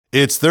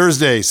It's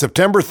Thursday,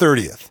 September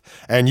 30th,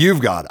 and you've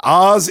got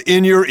Oz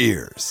in your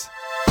ears.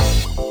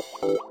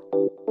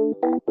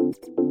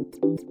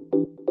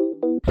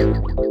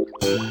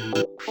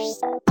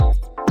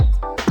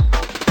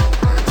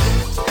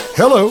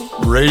 Hello,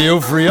 Radio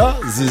Free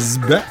Oz is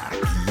back.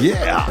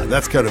 Yeah,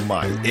 that's kind of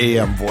my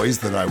AM voice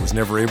that I was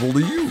never able to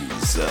use.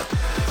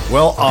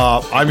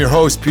 I'm your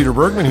host, Peter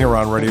Bergman, here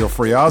on Radio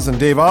Free Oz, and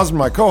Dave Osmond,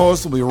 my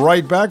co-host, will be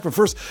right back. But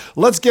first,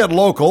 let's get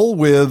local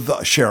with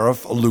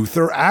Sheriff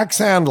Luther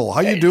Axhandle.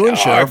 How you doing,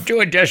 Sheriff? I'm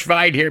doing just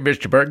fine here,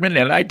 Mr. Bergman,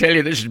 and I tell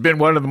you, this has been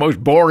one of the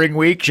most boring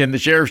weeks in the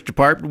Sheriff's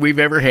Department we've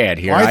ever had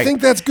here. Well, I think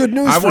that's good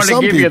news for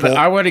some people.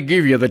 I want to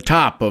give you the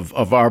top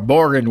of our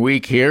boring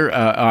week here.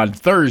 On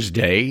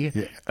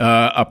Thursday,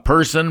 a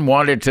person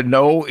wanted to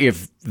know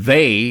if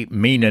they,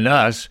 meaning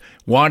us,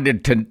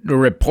 wanted to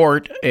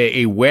report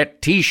a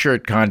wet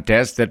T-shirt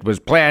contest that was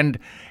planned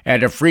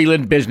at a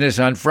Freeland business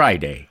on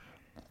Friday.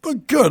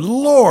 But good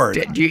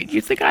Lord. Do you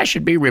think I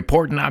should be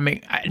reporting? I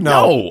mean,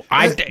 no.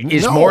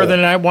 It's more than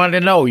I want to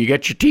know. You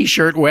get your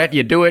T-shirt wet,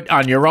 you do it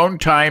on your own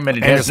time,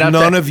 and it's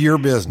none of your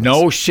business.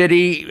 No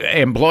city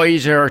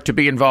employees are to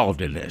be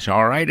involved in this,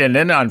 all right? And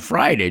then on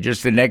Friday,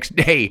 just the next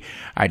day,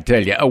 I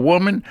tell you, a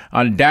woman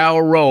on Dow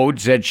Road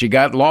said she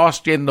got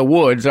lost in the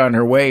woods on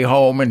her way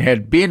home and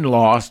had been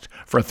lost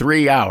for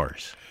 3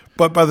 hours.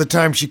 But by the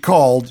time she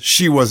called,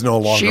 she was no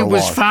longer lost. She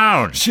was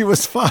found. She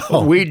was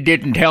found. We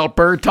didn't help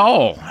her at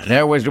all.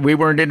 We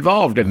weren't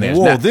involved in this.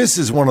 Whoa, now, this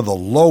is one of the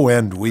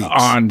low-end weeks.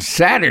 On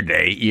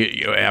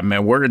Saturday,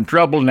 we're in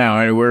trouble now,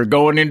 and we're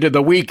going into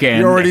the weekend.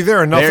 You're already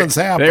there, and nothing's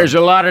happened. There's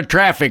a lot of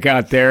traffic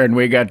out there, and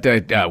we got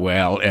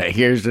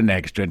here's the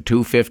next one.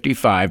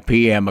 2:55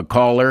 p.m., a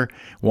caller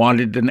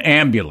wanted an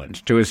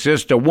ambulance to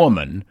assist a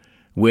woman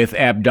with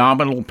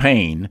abdominal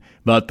pain,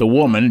 but the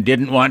woman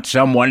didn't want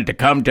someone to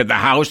come to the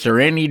house or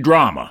any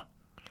drama.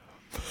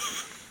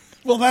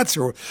 Well, that's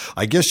her.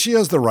 I guess she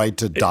has the right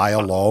to die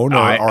alone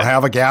or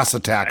have a gas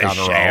attack on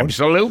her own.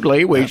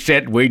 Absolutely. We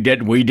said we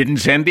didn't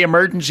send the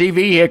emergency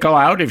vehicle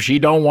out. If she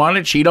don't want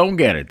it, she don't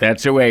get it.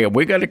 That's the way.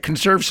 We got to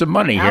conserve some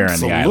money here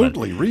on the island.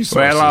 Absolutely. Resources,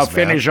 well, I'll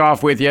finish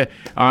off with you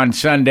on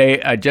Sunday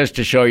just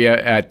to show you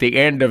at the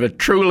end of a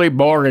truly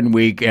boring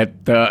week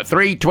at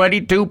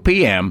 3:22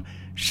 p.m.,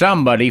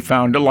 somebody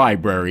found a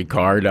library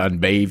card on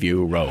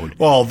Bayview Road.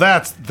 Well,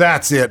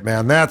 that's it,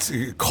 man.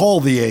 Call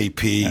the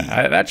AP.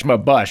 That's my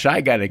bus.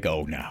 I got to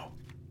go now.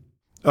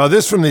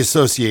 This from the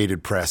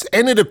Associated Press.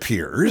 And it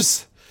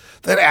appears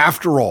that,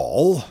 after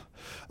all,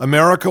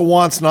 America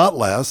wants not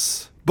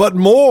less, but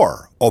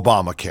more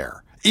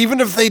Obamacare. Even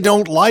if they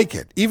don't like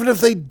it. Even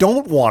if they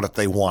don't want it,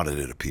 they want it,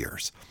 it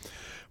appears.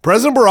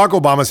 President Barack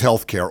Obama's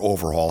health care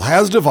overhaul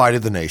has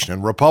divided the nation,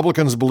 and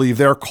Republicans believe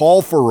their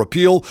call for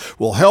repeal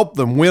will help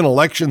them win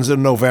elections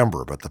in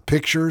November. But the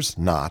picture's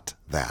not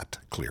that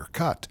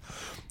clear-cut.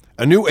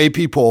 A new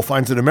AP poll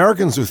finds that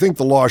Americans who think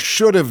the law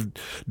should have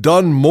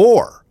done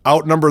more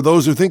outnumber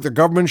those who think the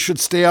government should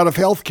stay out of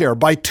health care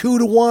by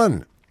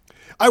 2-1.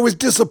 I was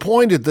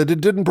disappointed that it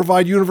didn't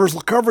provide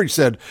universal coverage,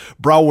 said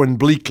Browen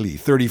Bleakley,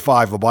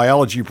 35, a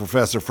biology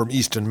professor from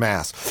Easton,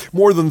 Mass.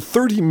 More than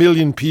 30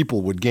 million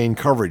people would gain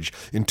coverage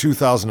in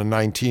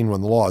 2019 when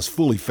the law is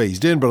fully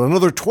phased in, but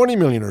another 20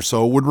 million or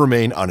so would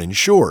remain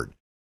uninsured.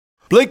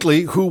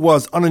 Blakely, who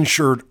was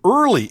uninsured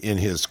early in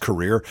his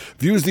career,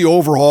 views the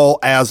overhaul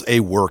as a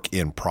work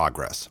in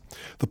progress.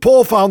 The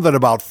poll found that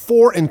about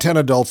 4 in 10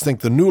 adults think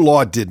the new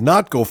law did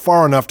not go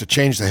far enough to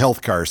change the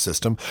health care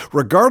system,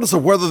 regardless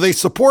of whether they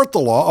support the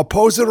law,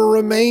 oppose it, or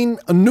remain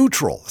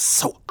neutral.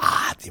 So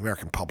odd. The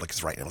American public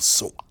is right now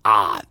so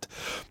odd.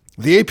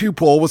 The AP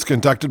poll was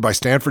conducted by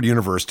Stanford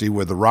University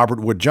with the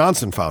Robert Wood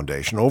Johnson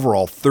Foundation.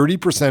 Overall,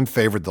 30%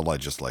 favored the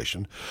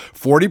legislation,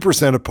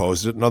 40%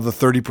 opposed it, another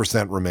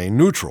 30% remained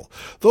neutral.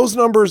 Those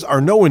numbers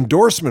are no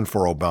endorsement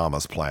for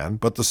Obama's plan,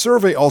 but the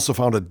survey also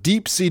found a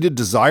deep-seated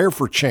desire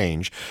for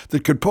change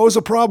that could pose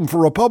a problem for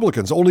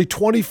Republicans. Only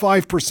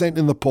 25%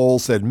 in the poll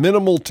said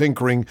minimal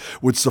tinkering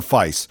would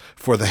suffice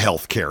for the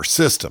health care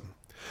system.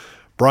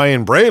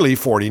 Brian Braley,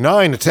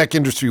 49, a tech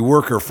industry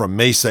worker from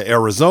Mesa,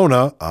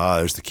 Arizona,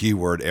 there's the key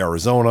word,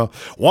 Arizona,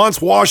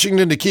 wants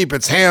Washington to keep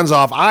its hands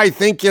off. I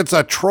think it's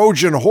a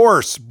Trojan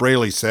horse,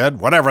 Braley said,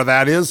 whatever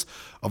that is,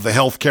 of the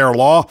health care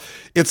law.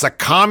 It's a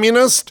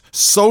communist,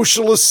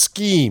 socialist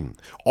scheme.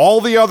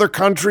 All the other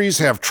countries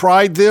have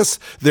tried this.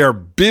 They're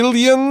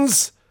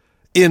billions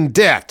in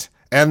debt,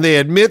 and they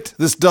admit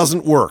this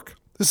doesn't work.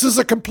 This is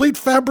a complete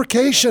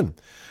fabrication.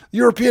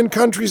 European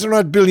countries are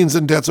not billions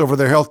in debts over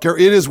their health care.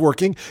 It is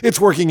working.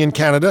 It's working in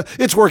Canada.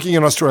 It's working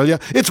in Australia.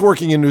 It's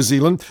working in New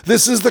Zealand.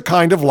 This is the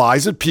kind of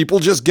lies that people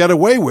just get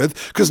away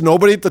with because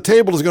nobody at the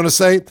table is going to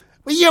say,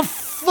 well, you're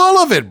full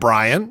of it,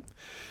 Brian.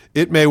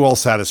 It may well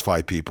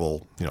satisfy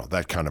people,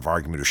 that kind of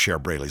argument to share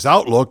Braley's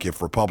outlook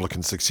if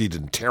Republicans succeed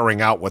in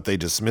tearing out what they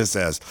dismiss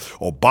as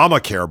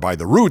Obamacare by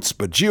the roots,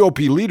 but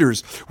GOP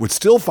leaders would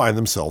still find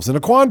themselves in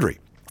a quandary.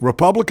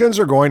 Republicans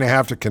are going to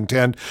have to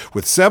contend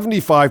with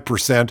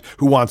 75%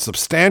 who want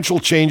substantial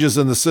changes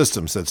in the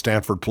system, said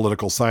Stanford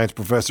political science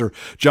professor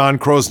John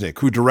Krosnick,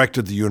 who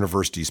directed the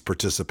university's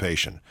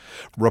participation.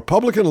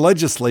 Republican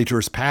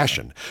legislators'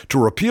 passion to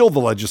repeal the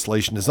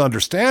legislation is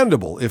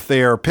understandable if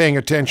they are paying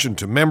attention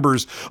to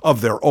members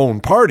of their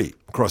own party,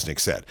 Krosnick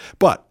said.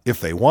 But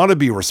if they want to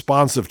be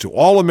responsive to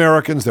all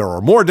Americans, there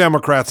are more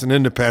Democrats and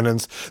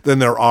independents than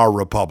there are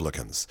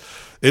Republicans.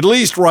 At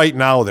least right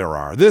now there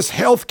are. This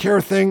health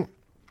care thing,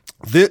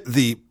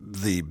 the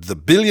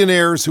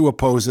billionaires who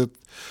oppose it,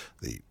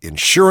 the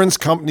insurance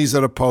companies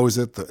that oppose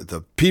it,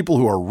 the people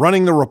who are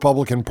running the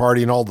Republican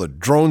Party and all the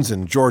drones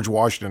in George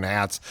Washington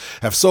hats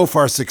have so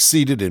far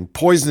succeeded in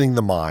poisoning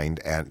the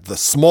mind and the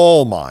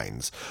small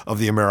minds of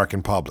the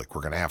American public.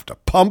 We're going to have to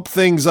pump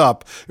things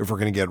up if we're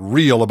going to get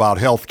real about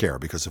health care,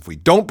 because if we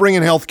don't bring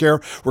in health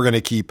care, we're going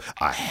to keep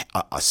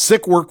a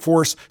sick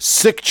workforce,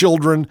 sick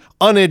children,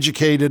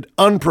 uneducated,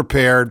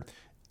 unprepared,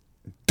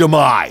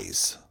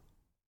 demise.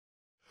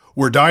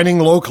 We're dining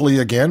locally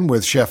again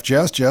with Chef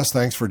Jess. Jess,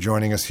 thanks for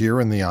joining us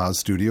here in the Oz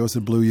studios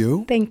at Blue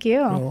U. Thank you.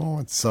 Oh,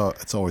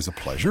 it's always a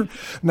pleasure.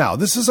 Now,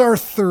 this is our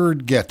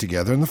third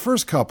get-together. In the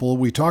first couple,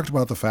 we talked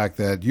about the fact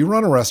that you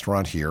run a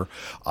restaurant here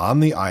on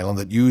the island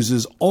that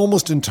uses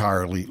almost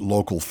entirely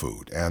local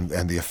food and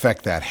the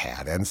effect that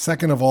had. And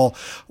second of all,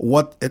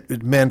 what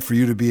it meant for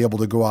you to be able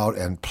to go out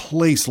and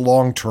place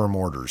long-term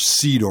orders,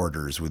 seed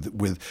orders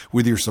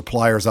with your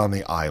suppliers on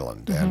the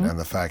island, mm-hmm. and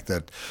the fact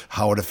that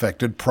how it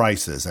affected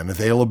prices and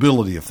availability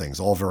of things,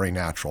 all very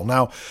natural.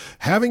 Now,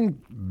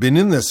 having been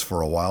in this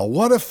for a while,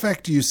 what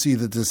effect do you see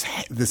that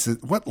this is,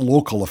 what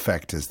local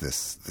effect has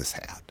this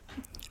had?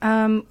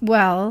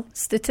 Well,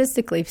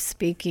 statistically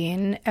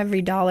speaking,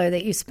 every dollar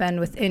that you spend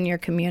within your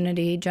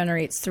community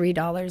generates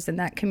 $3 in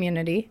that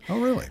community. Oh,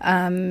 really?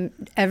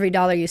 Every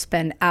dollar you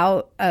spend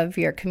out of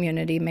your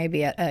community,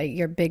 maybe at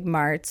your big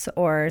marts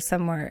or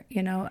somewhere,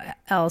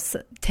 else,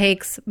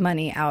 takes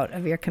money out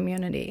of your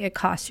community. It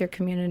costs your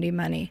community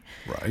money.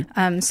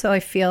 Right. So I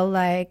feel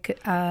like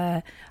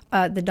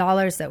the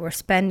dollars that we're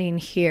spending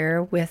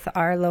here with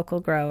our local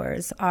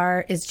growers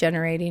is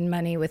generating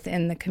money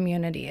within the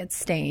community. It's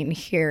staying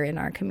here in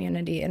our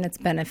community, and it's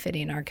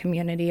benefiting our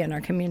community and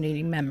our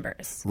community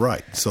members.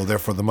 Right. So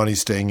therefore, the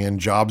money's staying in,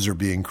 jobs are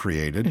being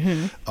created.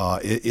 Mm-hmm.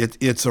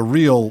 It's a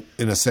real,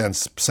 in a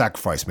sense,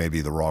 sacrifice may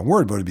be the wrong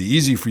word, but it'd be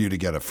easy for you to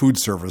get a food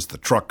service. The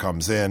truck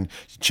comes in,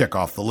 you check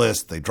off the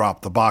list, they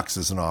drop the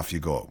boxes, and off you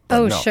go.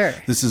 But no, sure.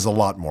 This is a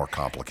lot more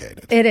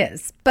complicated. It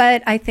is.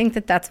 But I think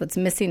that that's what's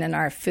missing in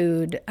our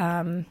food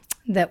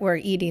that we're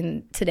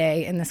eating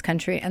today in this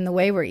country, and the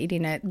way we're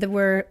eating it,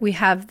 we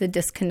have the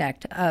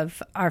disconnect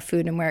of our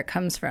food and where it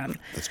comes from.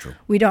 That's true.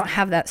 We don't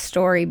have that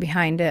story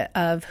behind it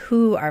of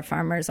who our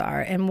farmers are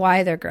and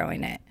why they're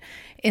growing it.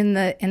 In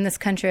this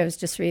country, I was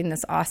just reading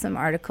this awesome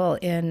article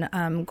in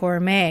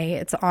Gourmet.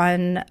 It's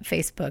on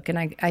Facebook,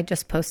 and I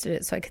just posted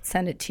it so I could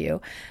send it to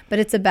you. But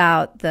it's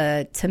about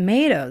the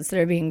tomatoes that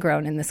are being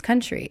grown in this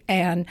country.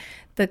 And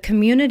the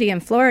community in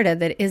Florida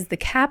that is the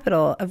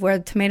capital of where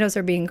the tomatoes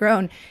are being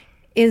grown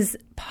is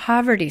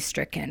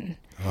poverty-stricken.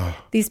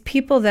 These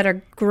people that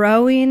are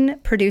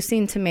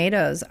producing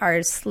tomatoes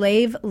are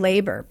slave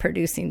labor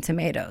producing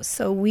tomatoes.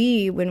 So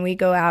when we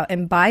go out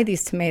and buy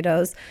these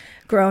tomatoes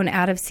grown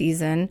out of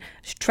season,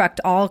 trucked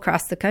all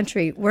across the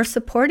country, we're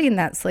supporting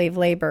that slave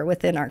labor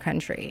within our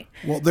country.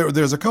 Well,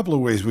 there's a couple of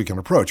ways we can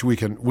approach. We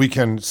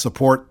can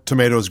support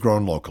tomatoes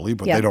grown locally,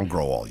 but they don't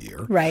grow all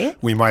year. Right.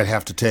 We might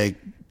have to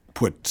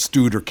put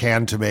stewed or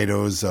canned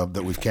tomatoes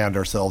that we've canned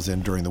ourselves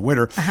in during the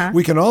winter. Uh-huh.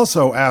 We can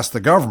also ask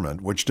the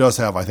government, which does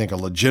have, I think, a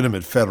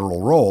legitimate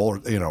federal role,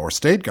 or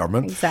state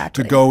government,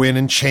 exactly. to go in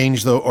and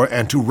change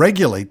and to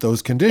regulate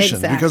those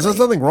conditions. Exactly. Because there's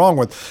nothing wrong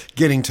with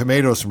getting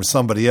tomatoes from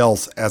somebody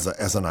else as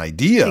an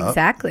idea.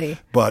 Exactly.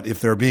 But if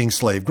they're being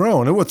slave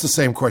grown, and it's the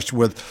same question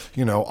with,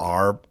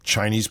 our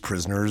Chinese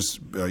prisoners,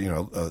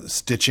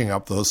 stitching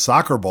up those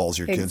soccer balls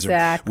your kids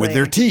are with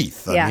their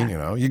teeth. I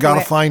mean, you got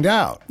to find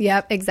out.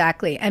 Yep,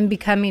 exactly. And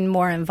becoming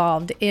more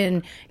involved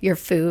in your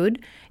food,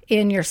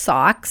 in your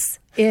socks,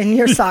 in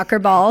your soccer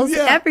balls,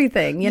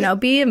 everything,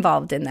 be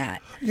involved in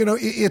that.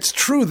 It's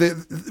true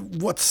that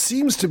what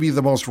seems to be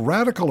the most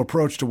radical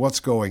approach to what's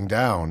going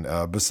down,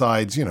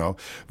 besides,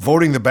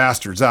 voting the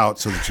bastards out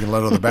so that you can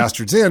let other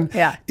bastards in,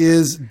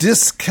 is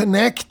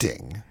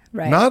disconnecting.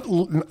 Right.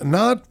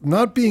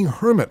 Not being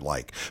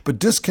hermit-like, but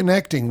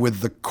disconnecting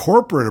with the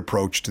corporate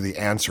approach to the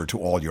answer to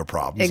all your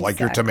problems, like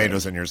your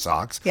tomatoes and your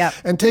socks,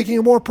 and taking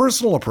a more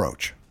personal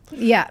approach.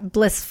 Yeah,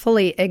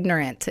 blissfully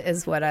ignorant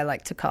is what I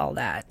like to call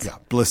that. Yeah,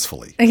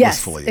 blissfully.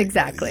 Yes, blissfully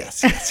exactly.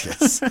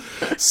 Yes.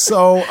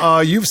 So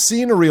you've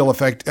seen a real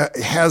effect.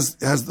 Has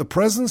the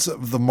presence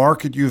of the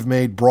market you've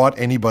made brought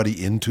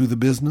anybody into the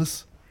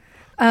business?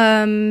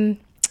 It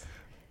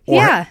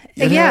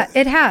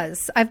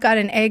has. I've got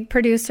an egg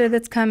producer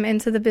that's come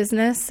into the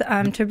business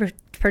to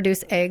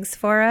produce eggs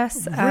for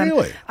us.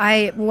 Really?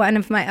 One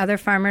of my other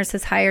farmers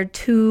has hired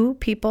 2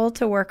 people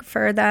to work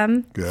for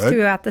them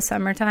throughout the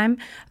summertime.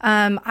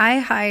 I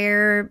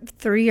hire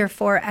 3 or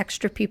 4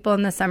 extra people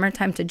in the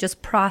summertime to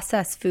just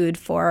process food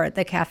for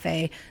the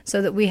cafe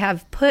so that we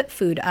have put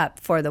food up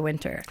for the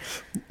winter.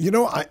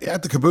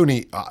 At the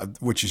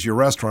Kabuni, which is your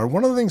restaurant,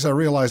 one of the things I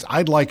realized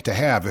I'd like to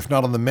have, if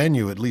not on the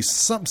menu, at least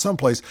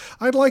someplace,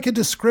 I'd like a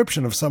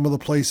description of some of the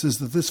places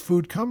that this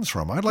food comes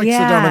from. I'd like to sit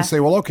down and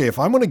say, well, okay, if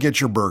I'm going to get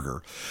your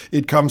burger,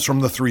 it comes from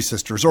the Three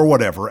Sisters or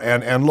whatever,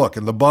 and look,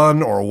 and the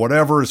bun or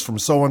whatever is from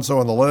so-and-so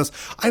on the list.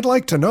 I'd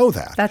like to know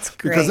that. That's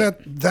great. Because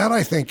that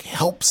I think,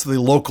 helps the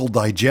local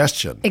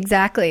digestion.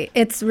 Exactly.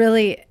 It's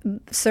really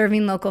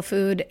serving local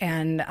food,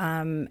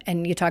 and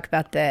you talk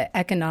about the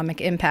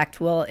economic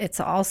impact. Well, it's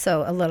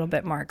also a little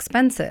bit more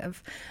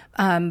expensive.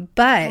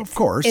 But of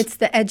course, it's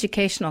the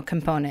educational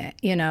component,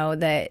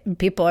 that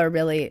people are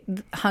really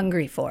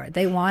hungry for.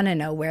 They want to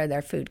know where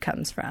their food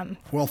comes from.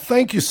 Well,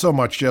 thank you so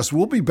much, Jess.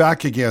 We'll be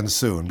back again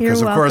soon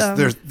because, You're of welcome.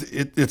 course,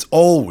 it's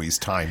always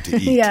time to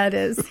eat. Yeah, it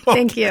is.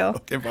 Thank you.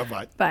 Okay,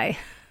 bye-bye. Bye.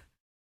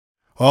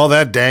 Oh,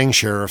 that dang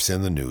sheriff's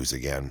in the news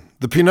again.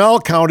 The Pinal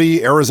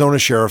County, Arizona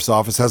Sheriff's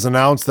Office has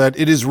announced that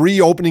it is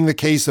reopening the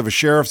case of a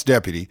sheriff's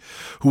deputy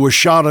who was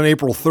shot on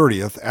April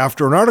 30th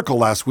after an article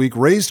last week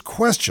raised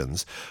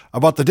questions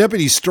about the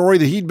deputy's story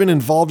that he'd been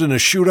involved in a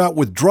shootout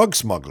with drug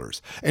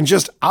smugglers, and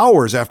just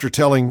hours after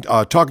telling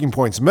Talking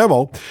Points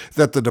memo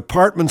that the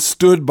department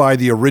stood by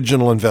the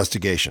original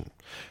investigation.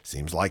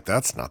 Seems like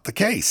that's not the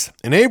case.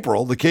 In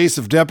April, the case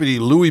of Deputy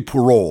Louis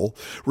Parole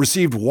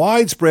received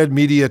widespread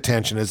media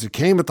attention as it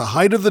came at the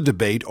height of the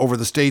debate over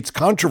the state's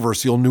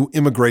controversial new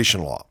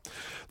immigration law.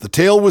 The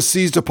tale was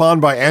seized upon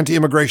by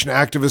anti-immigration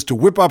activists to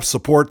whip up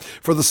support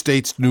for the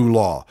state's new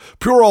law.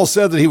 Parole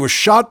said that he was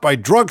shot by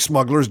drug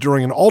smugglers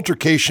during an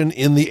altercation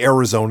in the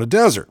Arizona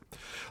desert.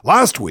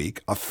 Last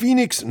week, a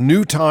Phoenix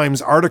New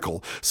Times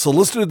article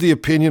solicited the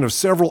opinion of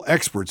several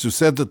experts who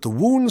said that the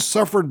wounds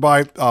suffered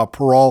by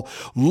Parole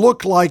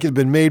looked like it had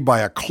been made by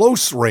a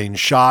close-range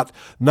shot,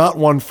 not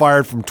one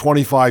fired from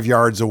 25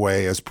 yards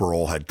away, as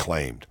Parole had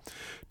claimed.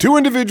 2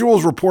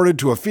 individuals reported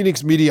to a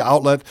Phoenix media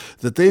outlet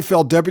that they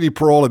felt Deputy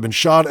Parole had been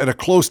shot at a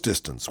close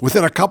distance,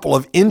 within a couple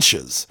of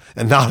inches,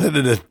 and not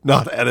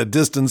at a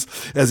distance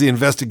as the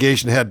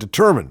investigation had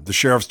determined, the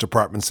Sheriff's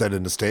Department said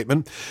in a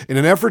statement. In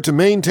an effort to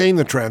maintain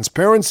the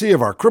transparency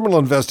of our criminal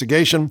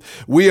investigation,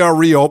 we are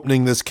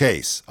reopening this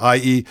case,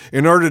 i.e.,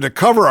 in order to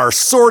cover our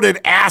sordid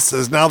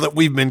asses now that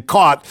we've been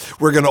caught,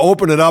 we're going to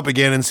open it up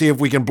again and see if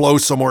we can blow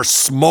some more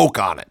smoke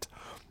on it.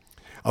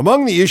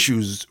 Among the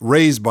issues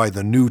raised by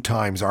the New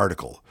Times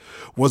article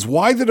was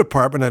why the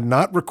department had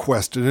not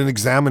requested an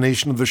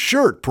examination of the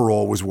shirt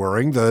Parole was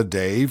wearing that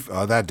day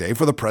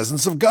for the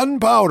presence of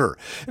gunpowder,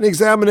 an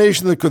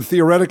examination that could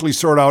theoretically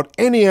sort out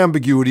any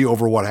ambiguity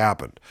over what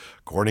happened.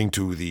 According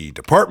to the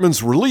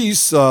department's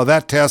release,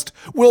 that test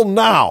will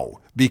now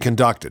be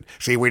conducted.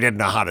 See, we didn't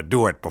know how to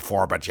do it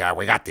before, but yeah,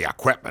 we got the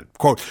equipment.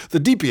 Quote, the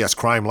DPS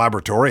crime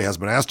laboratory has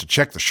been asked to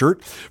check the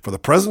shirt for the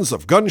presence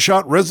of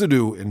gunshot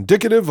residue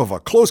indicative of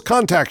a close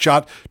contact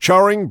shot,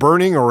 charring,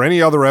 burning, or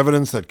any other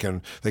evidence that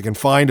they can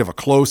find of a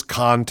close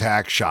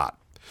contact shot.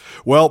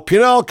 Well,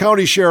 Pinal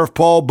County Sheriff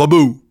Paul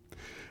Babou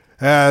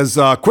has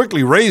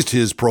quickly raised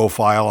his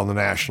profile on the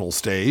national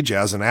stage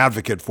as an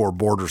advocate for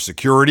border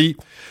security.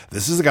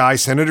 This is a guy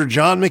Senator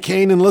John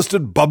McCain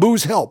enlisted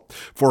Babou's help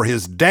for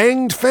his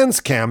Danged Fence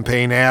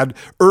campaign ad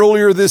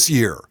earlier this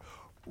year.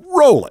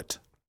 Roll it.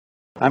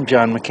 I'm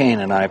John McCain,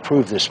 and I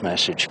approve this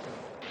message.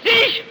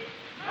 Dish!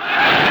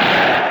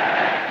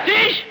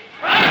 Dish!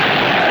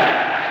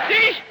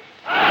 Dish!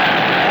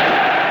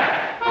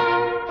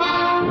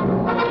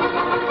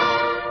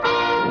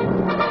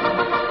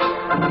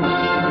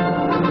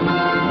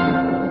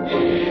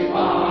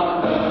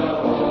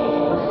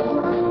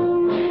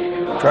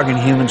 Drug and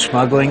human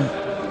smuggling,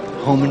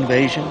 home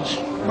invasions,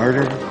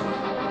 murder.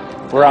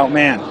 We're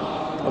outmanned.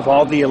 Of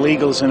all the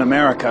illegals in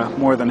America,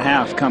 more than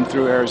half come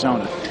through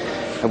Arizona.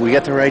 Have we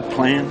got the right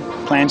plan?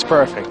 Plan's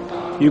perfect.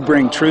 You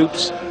bring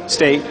troops,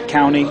 state,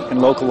 county,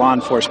 and local law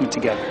enforcement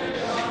together.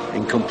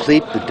 And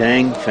complete the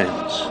dang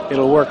fence.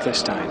 It'll work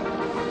this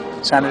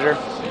time. Senator,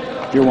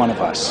 you're one of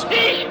us.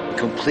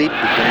 Complete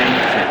the dang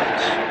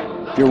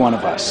fence. You're one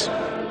of us.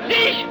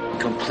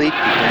 Complete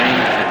the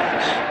dang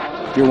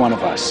fence. You're one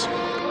of us.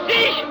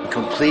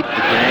 Complete the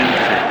dang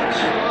fence.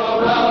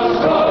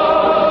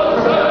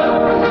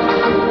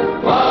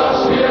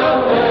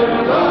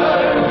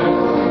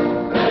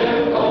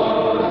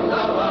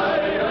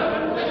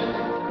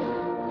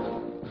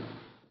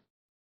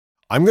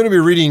 I'm going to be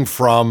reading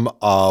from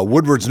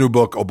Woodward's new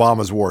book,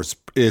 Obama's Wars.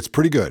 It's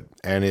pretty good,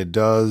 and it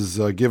does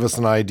give us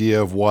an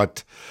idea of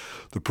what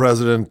the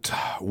president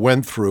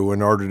went through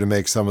in order to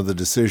make some of the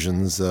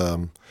decisions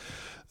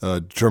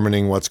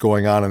determining what's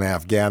going on in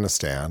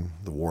Afghanistan,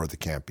 the war that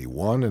can't be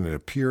won, and it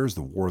appears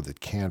the war that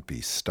can't be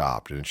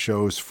stopped. And it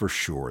shows for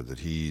sure that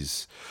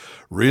he's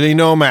really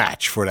no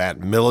match for that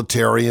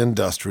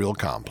military-industrial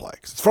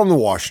complex. It's from the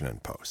Washington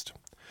Post.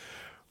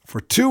 For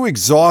 2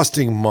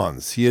 exhausting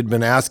months, he had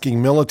been asking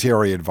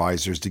military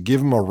advisors to give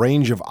him a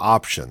range of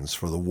options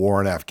for the war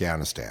in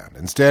Afghanistan.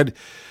 Instead,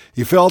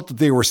 he felt that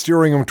they were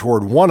steering him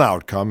toward one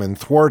outcome and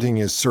thwarting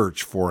his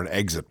search for an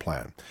exit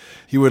plan.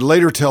 He would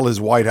later tell his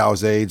White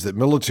House aides that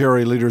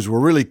military leaders were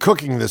really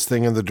cooking this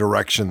thing in the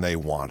direction they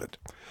wanted.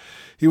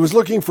 He was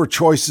looking for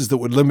choices that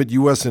would limit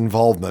U.S.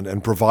 involvement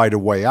and provide a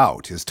way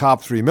out. His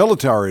top 3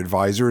 military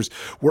advisors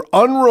were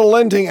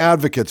unrelenting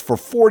advocates for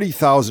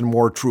 40,000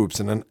 more troops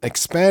and an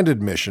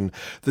expanded mission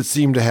that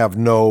seemed to have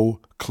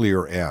no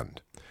clear end.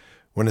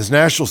 When his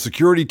national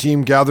security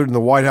team gathered in the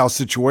White House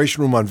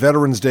Situation Room on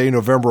Veterans Day,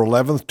 November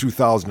 11th,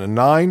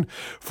 2009,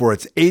 for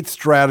its 8th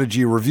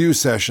strategy review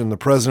session, the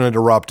president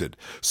erupted.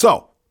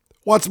 "So,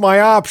 what's my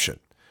option?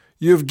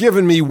 You've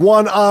given me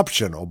one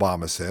option,"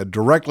 Obama said,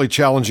 directly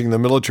challenging the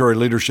military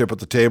leadership at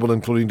the table,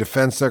 including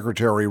Defense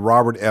Secretary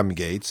Robert M.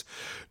 Gates,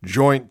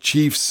 Joint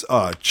Chiefs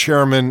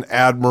Chairman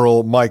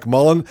Admiral Mike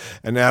Mullen,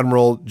 and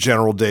Admiral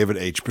General David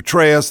H.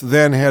 Petraeus,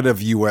 then head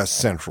of U.S.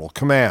 Central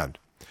Command.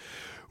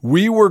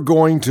 "We were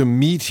going to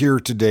meet here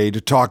today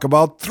to talk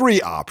about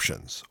 3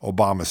 options,"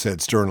 Obama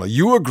said sternly.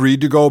 "You agreed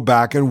to go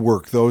back and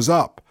work those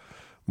up."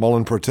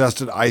 Mullen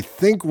protested, "I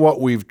think what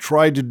we've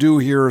tried to do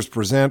here is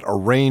present a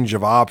range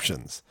of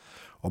options."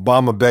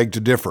 Obama begged to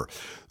differ.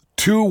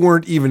 2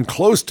 weren't even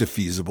close to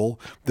feasible.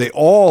 They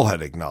all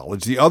had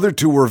acknowledged. The other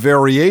 2 were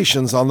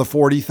variations on the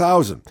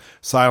 40,000.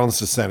 Silence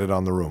descended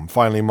on the room.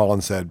 Finally,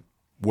 Mullen said,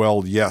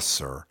 "Well, yes,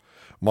 sir."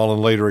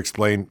 Mullen later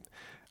explained,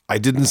 "I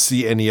didn't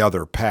see any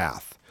other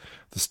path."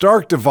 The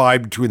stark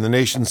divide between the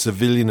nation's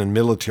civilian and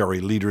military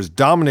leaders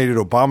dominated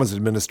Obama's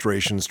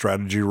administration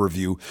strategy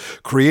review,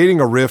 creating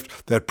a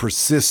rift that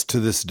persists to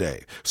this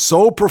day.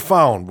 So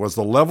profound was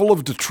the level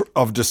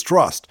of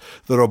distrust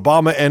that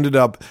Obama ended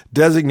up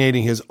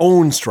designating his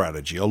own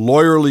strategy, a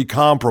lawyerly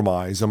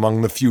compromise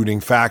among the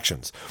feuding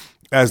factions.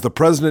 As the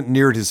president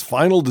neared his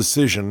final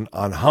decision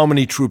on how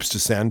many troops to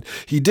send,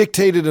 he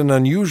dictated an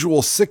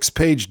unusual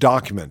 6-page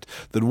document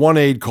that one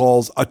aide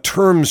calls a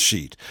terms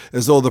sheet,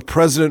 as though the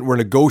president were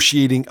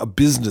negotiating a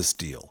business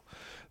deal.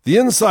 The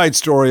inside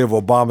story of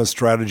Obama's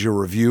strategy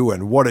review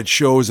and what it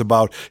shows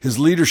about his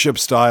leadership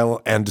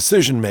style and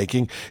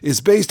decision-making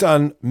is based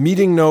on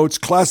meeting notes,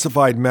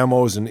 classified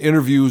memos, and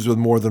interviews with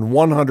more than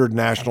 100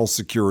 national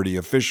security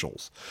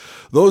officials.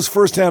 Those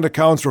first-hand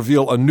accounts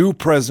reveal a new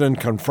president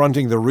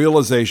confronting the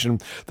realization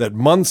that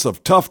months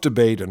of tough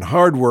debate and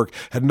hard work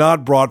had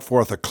not brought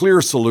forth a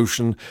clear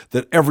solution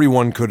that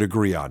everyone could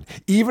agree on.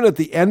 Even at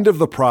the end of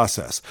the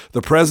process,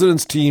 the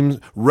president's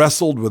team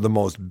wrestled with the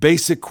most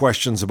basic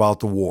questions about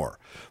the war,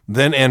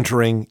 then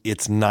entering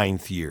its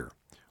 9th year.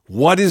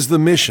 What is the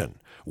mission?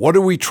 What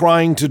are we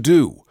trying to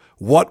do?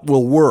 What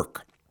will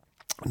work?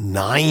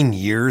 9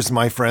 years,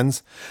 my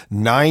friends.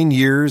 9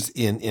 years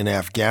in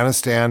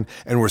Afghanistan,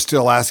 and we're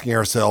still asking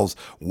ourselves,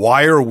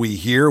 why are we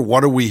here?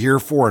 What are we here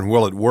for? And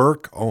will it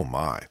work? Oh,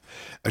 my.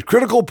 At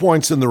critical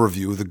points in the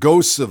review, the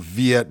ghosts of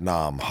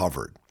Vietnam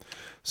hovered.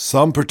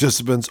 Some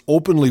participants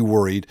openly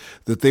worried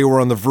that they were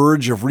on the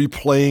verge of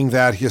replaying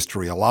that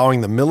history, allowing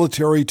the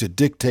military to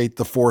dictate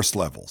the force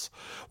levels.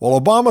 While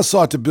Obama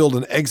sought to build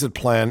an exit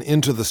plan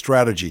into the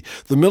strategy,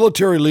 the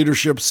military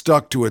leadership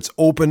stuck to its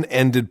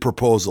open-ended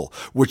proposal,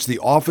 which the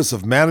Office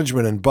of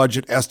Management and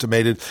Budget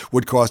estimated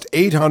would cost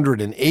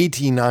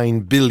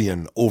 $889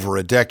 billion over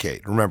a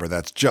decade. Remember,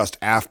 that's just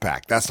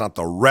AFPAC. That's not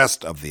the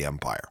rest of the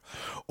empire.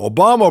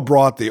 Obama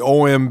brought the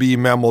OMB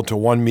memo to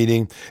one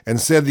meeting and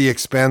said the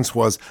expense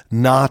was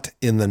not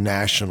in the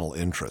national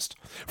interest.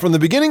 From the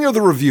beginning of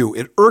the review,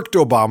 it irked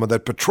Obama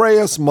that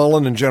Petraeus,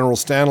 Mullen, and General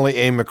Stanley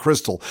A.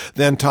 McChrystal,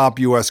 then top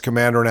U.S.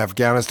 commander in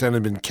Afghanistan,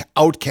 had been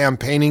out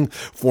campaigning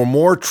for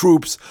more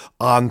troops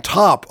on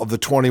top of the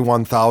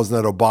 21,000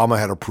 that Obama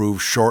had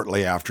approved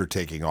shortly after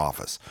taking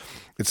office.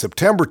 In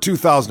September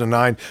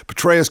 2009,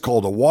 Petraeus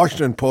called a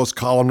Washington Post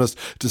columnist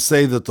to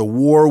say that the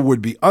war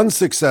would be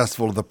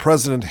unsuccessful if the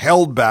president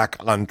held back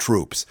on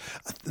troops.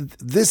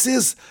 This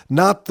is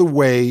not the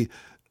way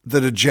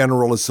that a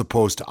general is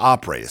supposed to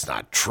operate. It's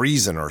not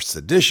treason or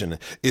sedition.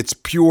 It's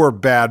pure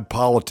bad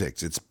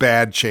politics. It's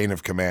bad chain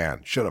of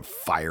command. Should have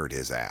fired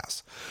his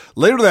ass.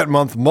 Later that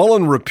month,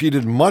 Mullen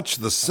repeated much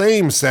the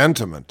same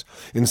sentiment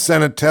in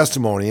Senate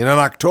testimony, and in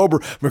October,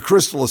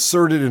 McChrystal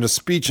asserted in a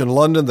speech in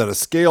London that a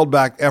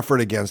scaled-back effort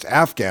against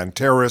Afghan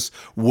terrorists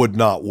would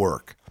not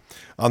work.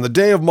 On the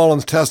day of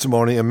Mullen's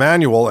testimony,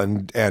 Emanuel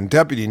and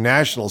Deputy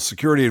National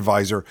Security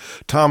Advisor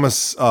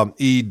Thomas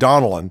E.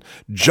 Donnellan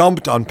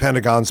jumped on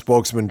Pentagon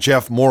spokesman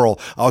Jeff Morrell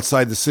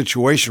outside the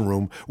Situation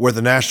Room where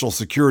the National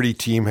Security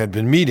Team had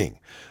been meeting.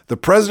 The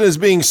president is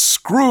being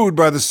screwed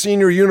by the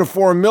senior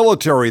uniformed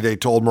military, they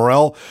told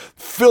Morrell.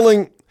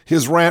 Filling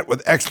his rant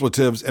with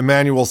expletives,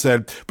 Emanuel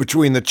said,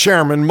 between the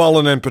chairman,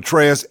 Mullen, and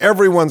Petraeus,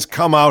 everyone's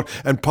come out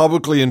and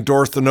publicly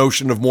endorsed the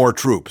notion of more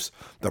troops.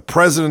 The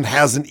president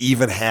hasn't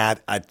even had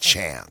a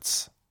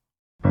chance.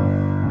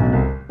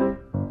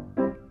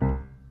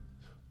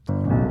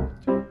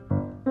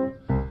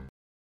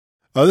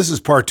 This is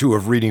part 2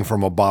 of reading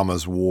from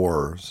Obama's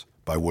Wars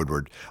by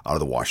Woodward out of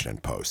the Washington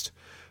Post.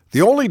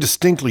 The only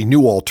distinctly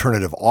new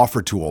alternative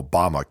offered to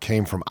Obama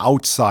came from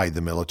outside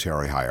the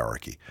military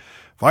hierarchy.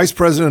 Vice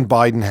President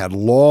Biden had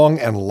long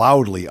and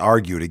loudly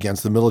argued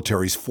against the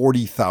military's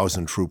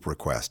 40,000 troop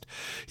request.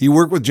 He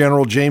worked with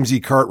General James E.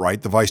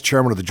 Cartwright, the Vice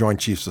Chairman of the Joint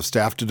Chiefs of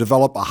Staff, to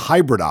develop a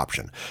hybrid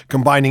option,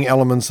 combining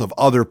elements of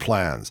other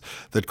plans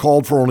that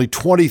called for only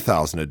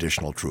 20,000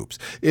 additional troops.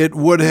 It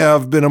would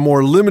have been a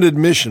more limited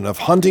mission of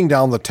hunting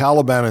down the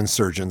Taliban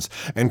insurgents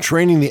and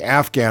training the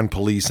Afghan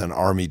police and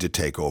army to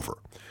take over.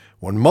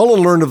 When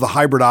Mullen learned of the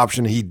hybrid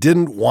option, he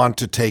didn't want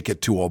to take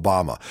it to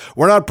Obama.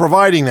 We're not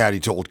providing that, he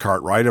told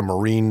Cartwright, a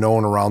Marine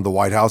known around the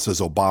White House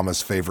as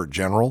Obama's favorite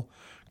general.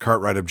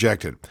 Cartwright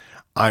objected.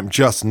 I'm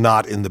just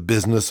not in the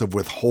business of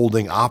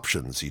withholding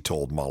options, he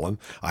told Mullen.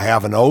 I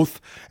have an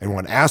oath, and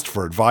when asked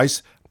for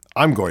advice,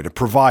 I'm going to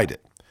provide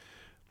it.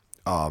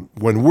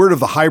 When word of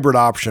the hybrid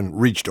option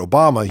reached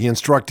Obama, he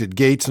instructed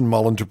Gates and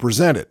Mullen to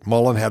present it.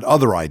 Mullen had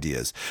other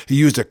ideas. He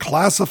used a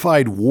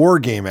classified war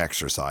game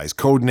exercise,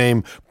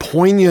 codenamed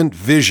Poignant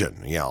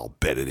Vision, yeah, I'll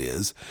bet it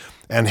is,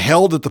 and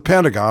held at the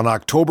Pentagon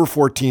October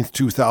 14,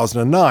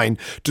 2009,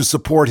 to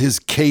support his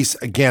case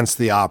against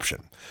the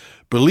option.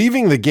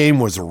 Believing the game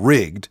was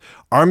rigged,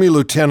 Army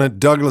Lieutenant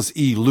Douglas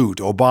E. Lute,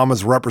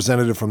 Obama's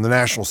representative from the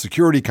National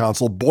Security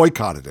Council,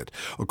 boycotted it.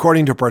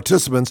 According to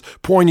participants,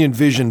 Poignant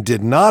Vision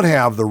did not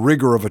have the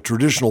rigor of a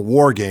traditional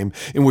war game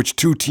in which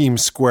two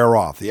teams square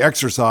off. The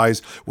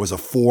exercise was a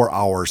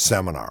 4-hour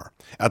seminar.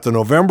 At the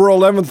November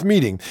 11th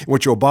meeting, in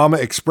which Obama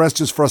expressed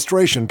his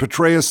frustration,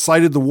 Petraeus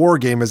cited the war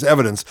game as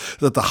evidence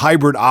that the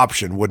hybrid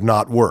option would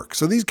not work.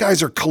 So these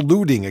guys are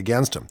colluding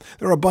against him.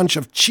 They're a bunch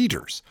of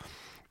cheaters.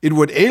 It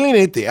would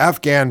alienate the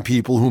Afghan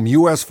people whom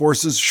U.S.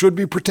 forces should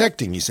be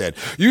protecting, he said.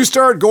 You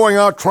start going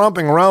out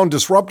tromping around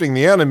disrupting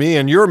the enemy,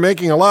 and you're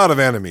making a lot of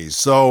enemies.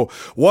 So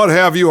what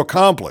have you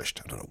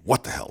accomplished? I don't know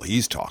what the hell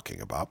he's talking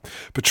about.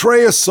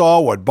 Petraeus saw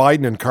what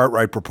Biden and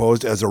Cartwright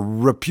proposed as a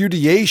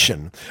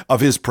repudiation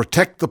of his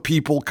protect the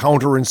people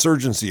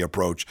counterinsurgency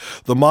approach,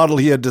 the model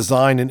he had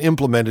designed and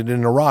implemented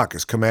in Iraq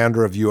as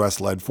commander of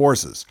U.S.-led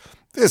forces.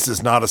 This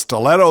is not a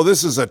stiletto,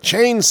 this is a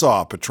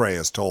chainsaw,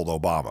 Petraeus told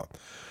Obama.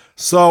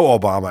 So,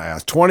 Obama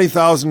asked,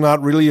 20,000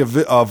 not really a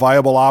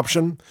viable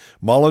option?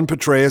 Mullen,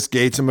 Petraeus,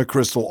 Gates, and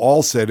McChrystal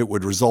all said it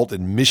would result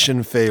in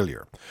mission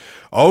failure.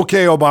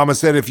 Okay, Obama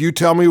said, if you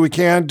tell me we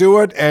can't do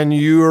it and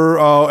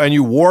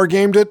you war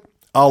gamed it,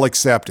 I'll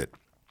accept it.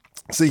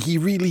 See, he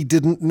really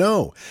didn't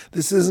know.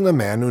 This isn't a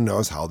man who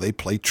knows how they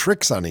play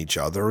tricks on each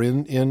other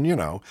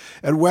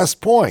at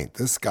West Point.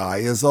 This guy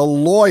is a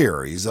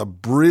lawyer. He's a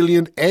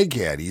brilliant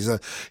egghead.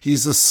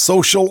 He's a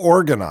social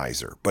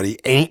organizer, but he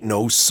ain't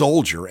no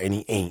soldier and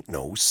he ain't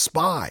no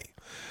spy.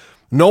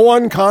 No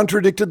one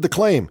contradicted the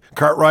claim.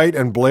 Cartwright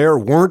and Blair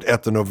weren't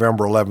at the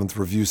November 11th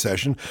review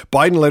session.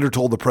 Biden later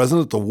told the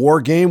president the war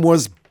game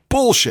was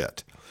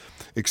bullshit.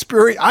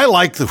 I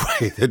like the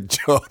way that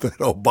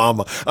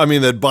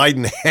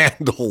Biden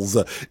handles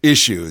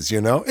issues,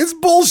 It's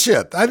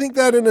bullshit. I think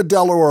that in a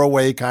Delaware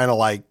way kind of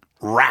like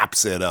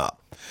wraps it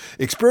up.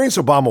 Experienced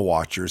Obama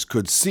watchers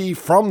could see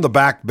from the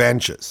back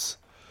benches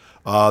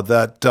of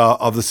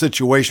the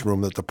Situation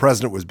Room that the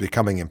president was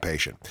becoming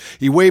impatient.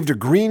 He waved a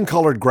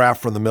green-colored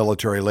graph from the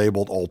military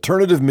labeled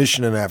Alternative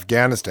Mission in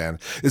Afghanistan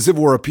as if it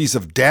were a piece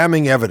of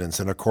damning evidence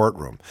in a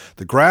courtroom.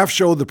 The graph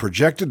showed the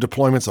projected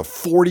deployments of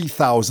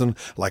 40,000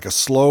 like a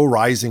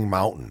slow-rising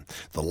mountain.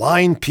 The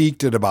line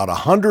peaked at about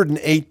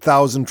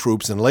 108,000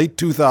 troops in late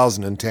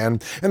 2010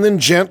 and then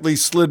gently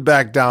slid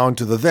back down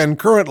to the then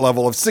current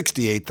level of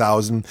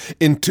 68,000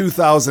 in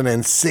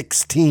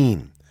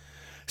 2016.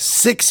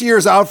 6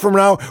 years out from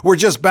now, we're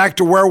just back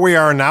to where we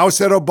are now,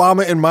 said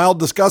Obama in mild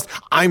disgust.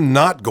 I'm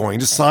not going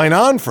to sign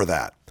on for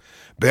that.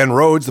 Ben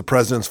Rhodes, the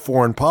president's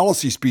foreign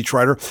policy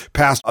speechwriter,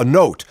 passed a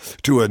note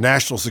to a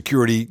National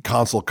Security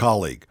Council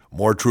colleague.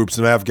 More troops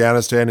in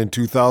Afghanistan in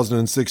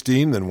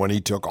 2016 than when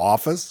he took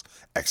office? !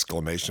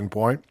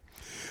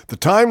 The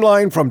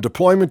timeline from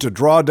deployment to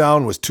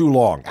drawdown was too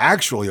long.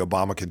 Actually,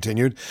 Obama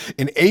continued,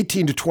 in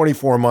 18 to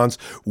 24 months,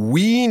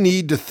 we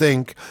need to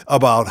think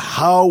about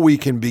how we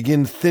can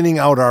begin thinning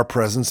out our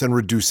presence and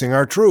reducing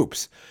our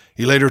troops.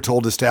 He later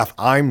told his staff,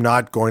 I'm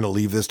not going to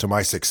leave this to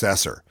my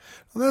successor.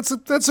 Well,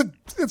 that's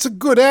a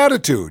good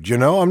attitude,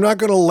 I'm not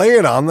going to lay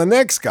it on the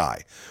next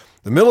guy.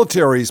 The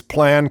military's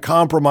plan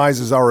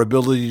compromises our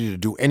ability to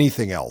do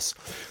anything else.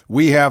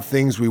 We have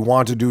things we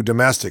want to do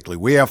domestically.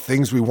 We have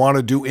things we want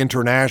to do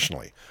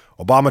internationally.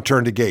 Obama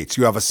turned to Gates.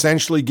 You have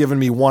essentially given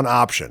me one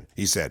option,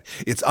 he said.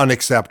 It's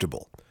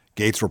unacceptable.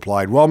 Gates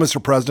replied, well,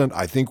 Mr. President,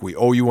 I think we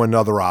owe you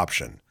another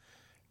option.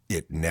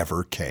 It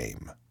never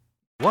came.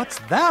 What's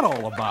that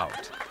all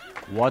about?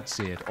 What's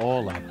it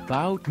all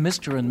about,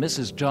 Mr. and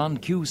Mrs. John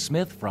Q.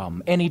 Smith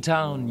from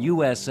Anytown,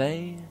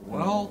 USA?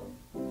 Well,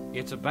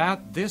 it's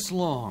about this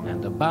long.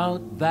 And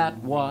about that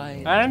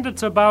wide. And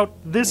it's about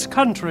this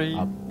country.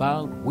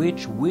 About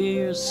which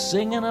we're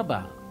singing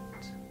about.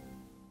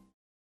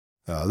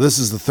 This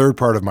is the third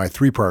part of my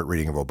three-part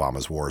reading of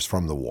Obama's wars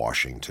from the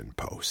Washington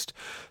Post.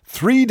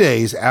 3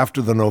 days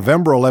after the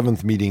November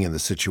 11th meeting in the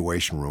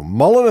Situation Room,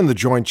 Mullen and the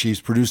Joint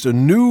Chiefs produced a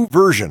new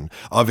version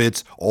of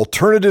its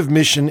alternative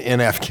mission in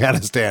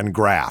Afghanistan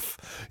graph.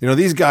 You know,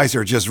 these guys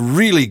are just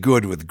really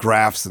good with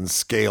graphs and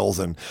scales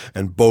and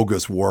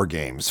bogus war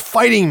games.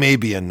 Fighting may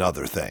be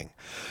another thing.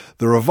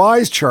 The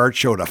revised chart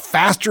showed a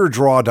faster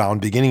drawdown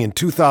beginning in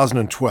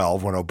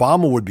 2012 when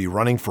Obama would be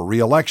running for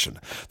re-election.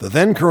 The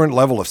then current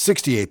level of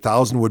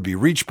 68,000 would be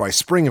reached by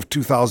spring of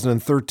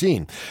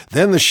 2013.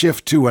 Then the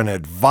shift to an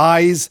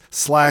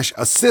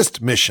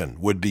advise/assist mission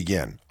would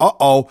begin.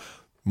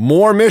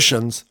 More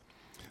missions.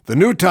 The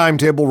new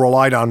timetable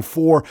relied on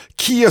 4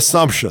 key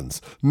assumptions,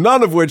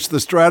 none of which the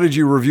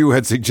strategy review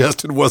had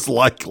suggested was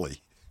likely.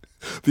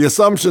 The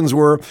assumptions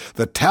were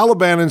that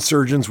Taliban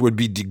insurgents would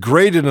be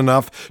degraded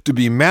enough to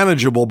be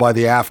manageable by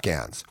the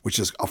Afghans, which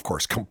is, of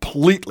course,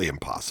 completely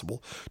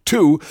impossible.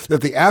 2,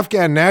 that the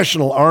Afghan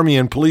National Army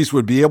and police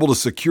would be able to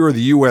secure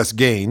the U.S.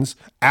 gains.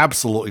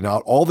 Absolutely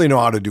not. All they know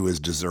how to do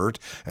is desert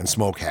and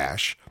smoke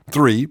hash.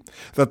 3,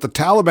 that the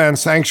Taliban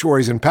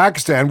sanctuaries in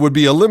Pakistan would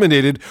be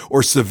eliminated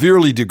or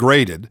severely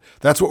degraded.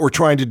 That's what we're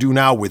trying to do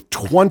now with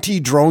 20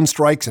 drone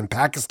strikes in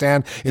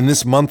Pakistan in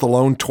this month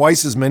alone,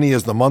 twice as many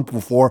as the month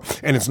before,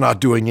 and it's not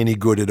doing any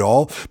good at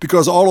all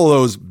because all of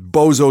those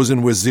bozos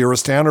in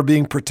Waziristan are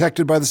being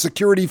protected by the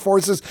security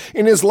forces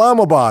in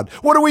Islamabad.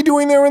 What are we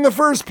doing there in the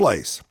first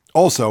place?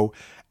 Also,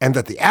 and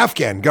that the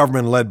Afghan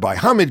government led by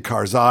Hamid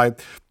Karzai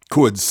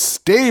could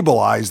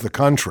stabilize the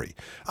country.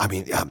 I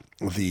mean,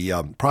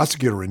 the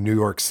prosecutor in New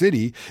York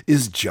City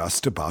is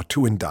just about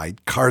to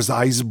indict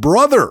Karzai's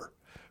brother,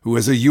 who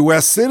is a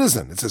U.S.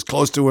 citizen. It's as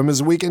close to him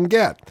as we can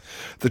get.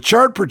 The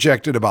chart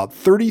projected about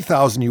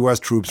 30,000 U.S.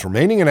 troops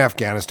remaining in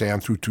Afghanistan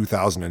through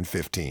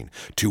 2015.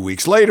 2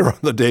 weeks later, on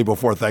the day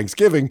before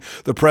Thanksgiving,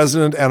 the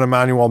president and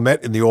Emmanuel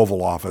met in the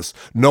Oval Office.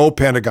 No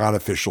Pentagon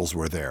officials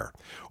were there.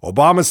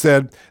 Obama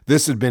said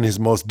this had been his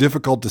most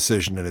difficult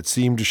decision, and it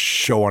seemed to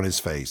show on his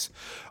face.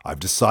 I've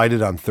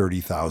decided on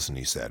 30,000,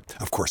 he said.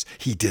 Of course,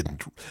 he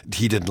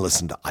didn't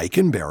listen to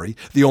Eikenberry,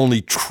 the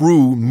only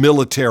true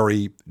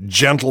military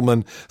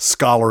gentleman,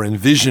 scholar, and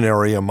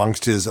visionary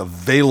amongst his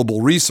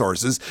available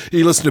resources.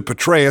 He listened to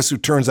Petraeus, who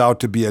turns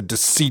out to be a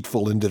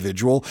deceitful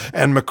individual,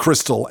 and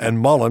McChrystal and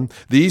Mullen.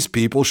 These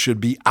people should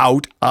be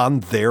out on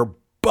their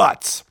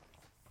butts.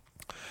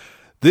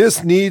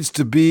 This needs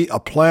to be a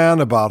plan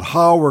about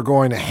how we're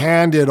going to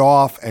hand it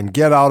off and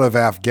get out of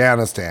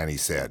Afghanistan, he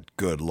said.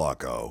 Good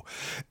luck,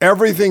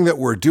 Everything that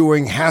we're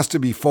doing has to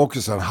be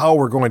focused on how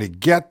we're going to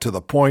get to the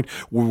point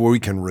where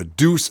we can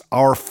reduce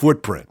our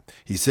footprint.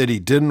 He said he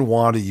didn't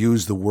want to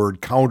use the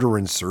word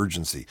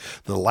counterinsurgency.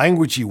 The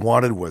language he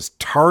wanted was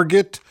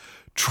target,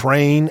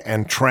 train,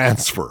 and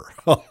transfer.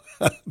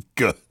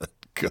 Good.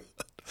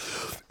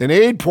 An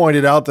aide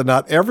pointed out that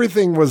not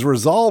everything was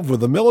resolved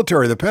with the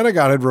military. The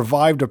Pentagon had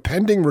revived a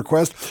pending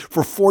request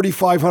for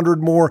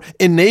 4,500 more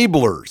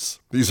enablers.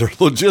 These are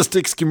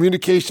logistics,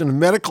 communication, and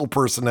medical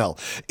personnel.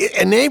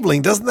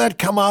 Enabling, doesn't that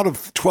come out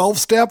of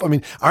 12-step? I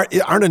mean,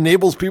 aren't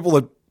enables people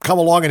that come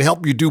along and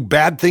help you do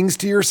bad things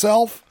to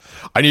yourself?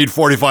 I need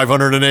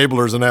 4,500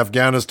 enablers in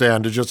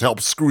Afghanistan to just help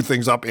screw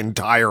things up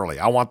entirely.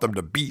 I want them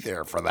to be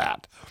there for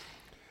that.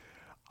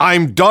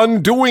 I'm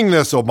done doing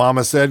this,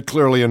 Obama said,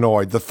 clearly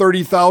annoyed. The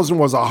 30,000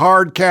 was a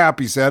hard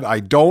cap, he said. I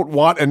don't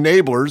want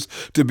enablers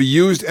to be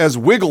used as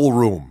wiggle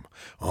room.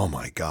 Oh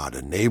my God,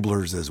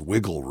 enablers as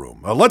wiggle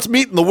room. Let's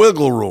meet in the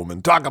wiggle room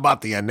and talk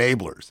about the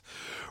enablers.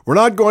 We're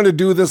not going to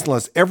do this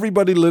unless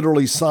everybody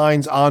literally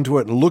signs onto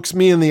it and looks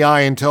me in the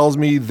eye and tells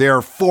me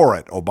they're for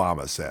it,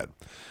 Obama said.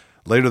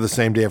 Later the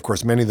same day, of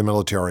course, many of the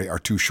military are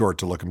too short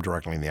to look him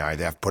directly in the eye.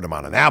 They have to put him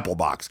on an Apple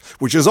box,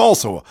 which is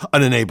also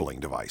an enabling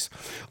device.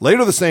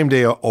 Later the same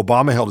day,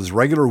 Obama held his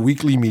regular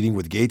weekly meeting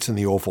with Gates in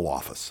the Oval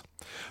Office.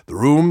 The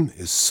room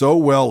is so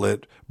well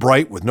lit,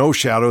 bright, with no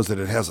shadows that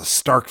it has a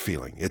stark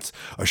feeling. It's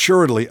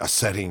assuredly a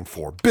setting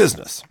for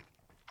business.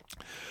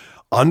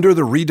 Under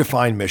the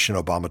redefined mission,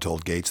 Obama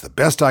told Gates, the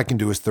best I can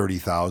do is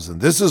 30,000.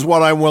 This is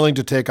what I'm willing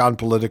to take on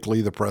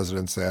politically, the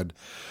president said.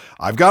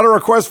 I've got a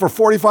request for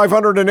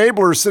 4,500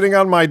 enablers sitting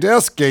on my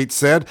desk, Gates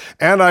said,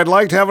 and I'd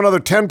like to have another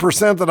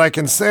 10% that I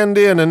can send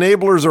in,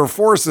 enablers or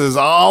forces.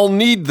 I'll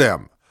need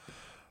them.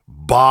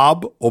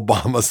 Bob,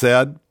 Obama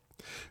said.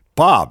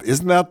 Bob,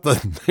 isn't that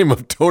the name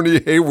of Tony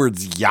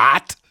Hayward's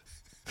yacht?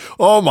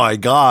 Oh my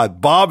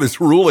God, Bob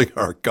is ruling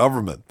our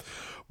government.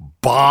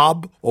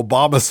 Bob,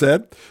 Obama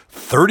said,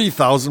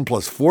 30,000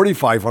 plus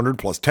 4,500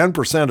 plus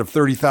 10% of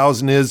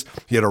 30,000 is,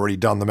 he had already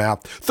done the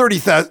math,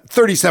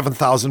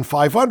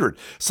 37,500.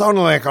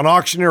 Sounding like an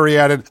auctioneer, he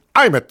added,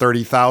 I'm at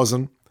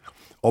 30,000.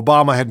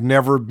 Obama had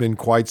never been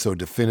quite so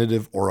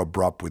definitive or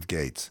abrupt with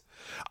Gates.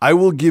 I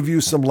will give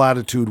you some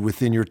latitude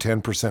within your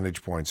 10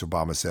 percentage points,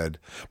 Obama said,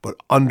 but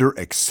under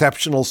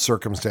exceptional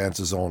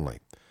circumstances only.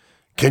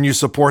 Can you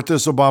support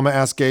this, Obama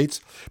asked Gates?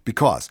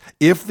 Because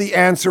if the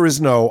answer is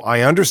no,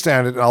 I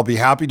understand it, and I'll be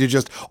happy to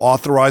just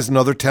authorize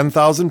another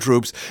 10,000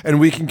 troops, and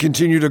we can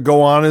continue to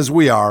go on as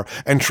we are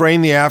and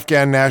train the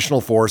Afghan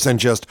National Force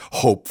and just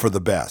hope for the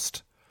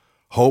best.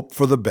 Hope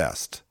for the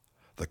best.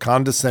 The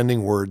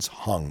condescending words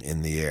hung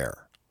in the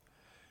air,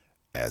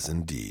 as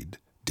indeed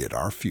did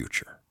our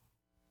future.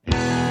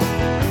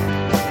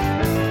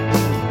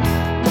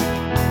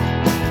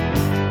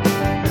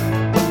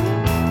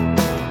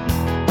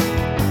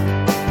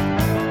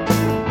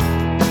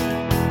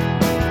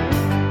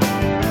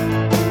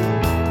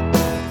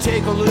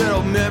 Take a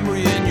little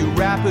memory and you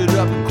wrap it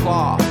up in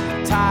cloth.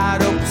 Tie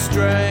it up with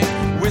string,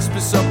 whisper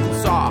something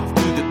soft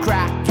through the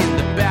crack in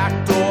the back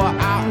door,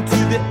 out into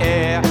the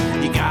air.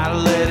 You gotta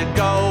let it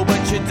go,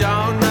 but you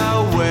don't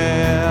know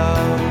where.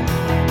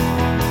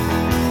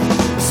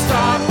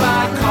 Start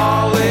by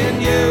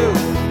calling you.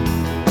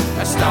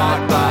 I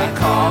start by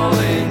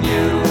calling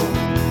you.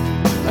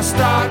 I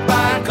start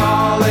by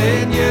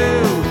calling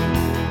you.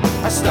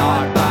 I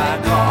start by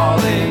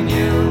calling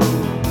you.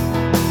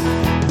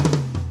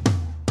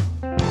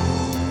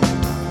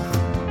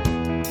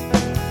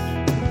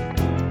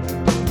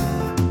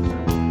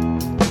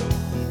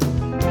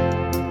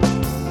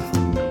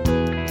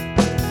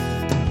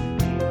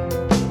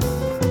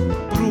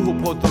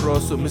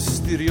 Poderoso,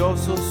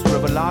 misteriosos,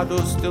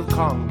 revelados del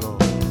Congo.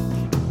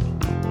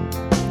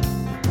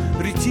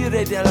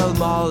 Ritire de la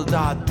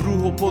maldad,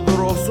 brujo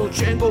poderoso,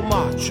 chengo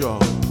macho.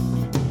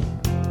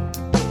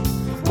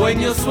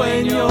 Buenos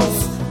sueños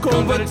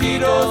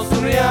convertidos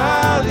en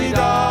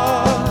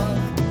realidad.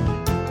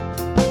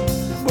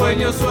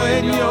 Buenos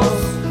sueños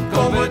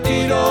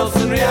convertidos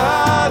en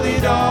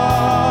realidad.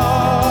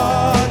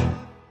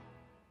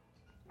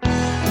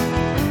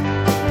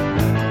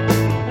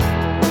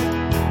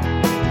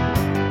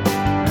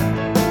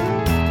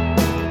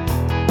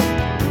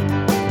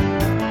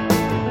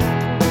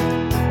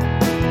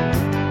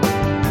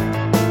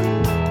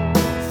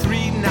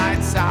 3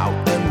 nights out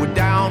and we're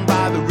down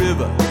by the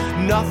river.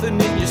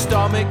 Nothing in your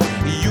stomach,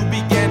 you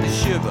began to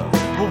shiver.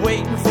 We're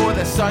waiting for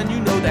that sun, you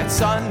know that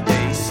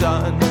Sunday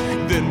sun.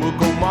 Then we'll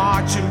go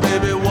marching,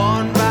 baby,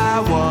 one by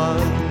one.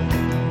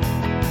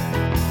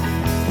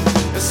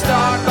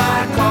 Start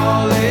by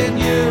calling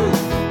you.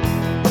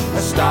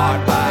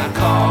 Start by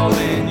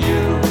calling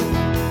you.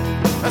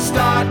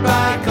 Start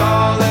by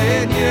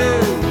calling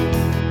you.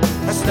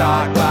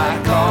 Start by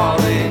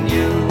calling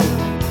you.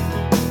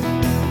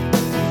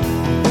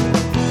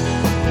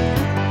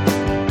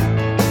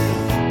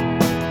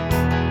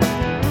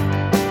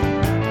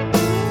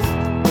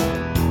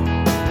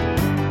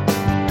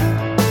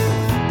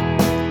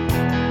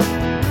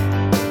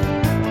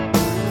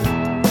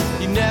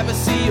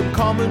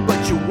 Coming,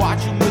 but you're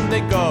watching when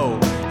they go.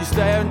 You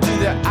stare into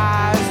their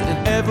eyes,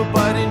 and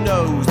everybody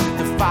knows that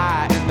the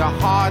fire in their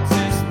hearts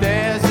is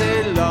theirs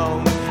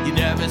alone. You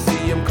never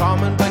see them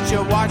coming, but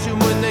you're watching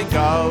when they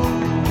go.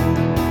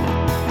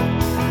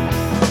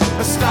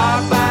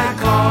 Start by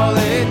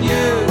calling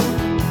you.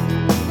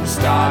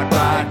 Start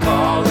by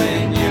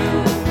calling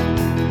you.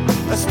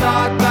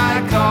 Start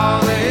by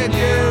calling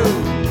you.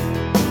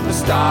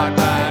 Start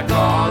by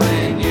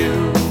calling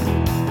you.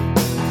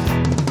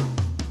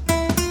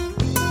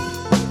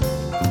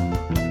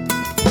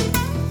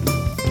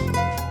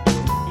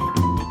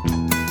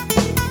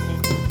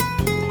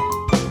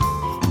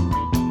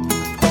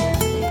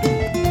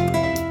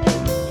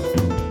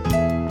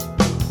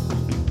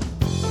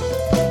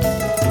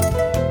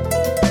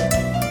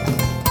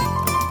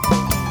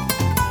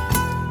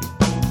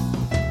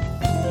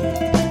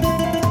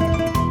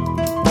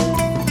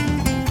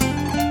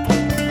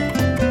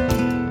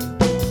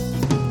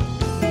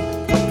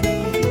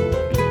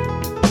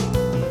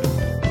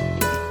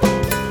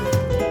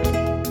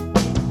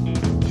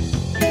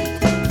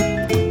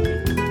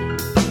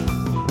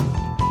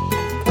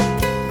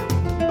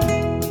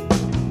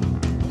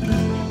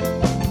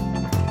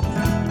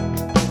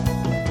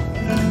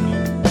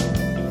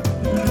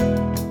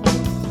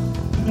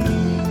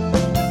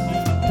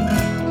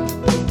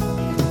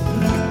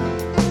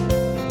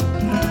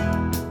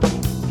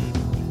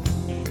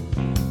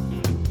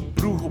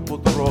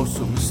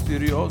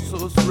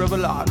 Misteriosos,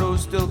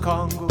 revelados del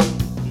Congo.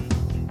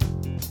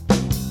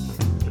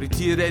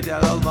 Ritire de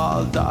la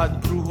maldad,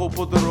 brujo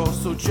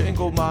poderoso,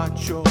 chengo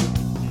macho.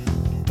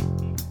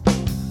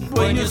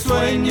 Buenos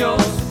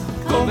sueños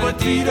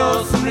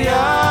convertidos en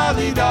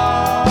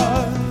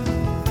realidad.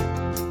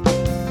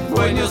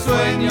 Buenos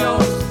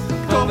sueños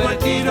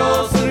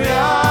convertidos en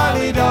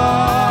realidad.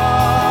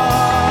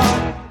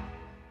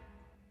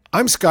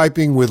 I'm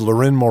Skyping with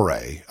Lorin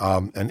Moret,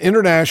 an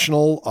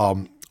international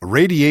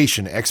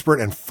radiation expert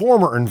and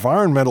former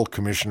environmental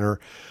commissioner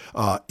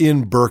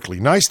in Berkeley.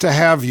 Nice to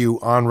have you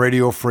on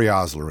Radio Free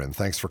Oz, Lorin.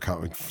 Thanks for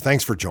coming.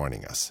 Thanks for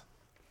joining us.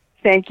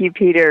 Thank you,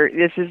 Peter.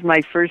 This is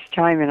my first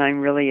time, and I'm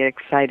really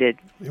excited.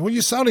 Well,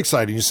 you sound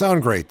excited. You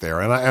sound great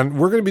there. And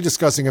we're going to be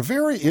discussing an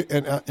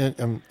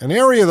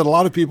area that a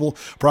lot of people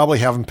probably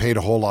haven't paid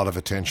a whole lot of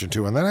attention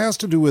to, and that has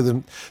to do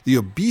with the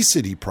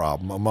obesity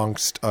problem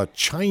amongst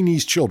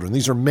Chinese children.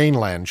 These are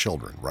mainland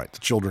children, right? The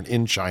children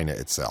in China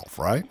itself,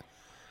 right?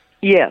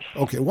 Yes.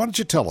 Okay, why don't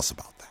you tell us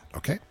about that,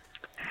 okay?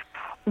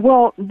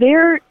 Well,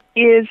 there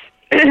is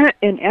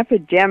an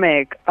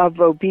epidemic of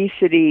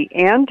obesity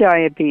and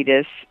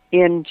diabetes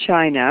in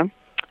China,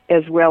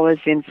 as well as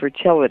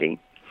infertility.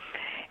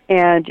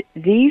 And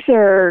these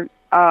are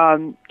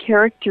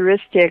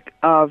characteristic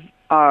of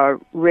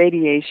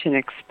radiation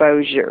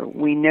exposure.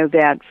 We know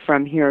that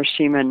from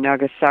Hiroshima and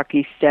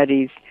Nagasaki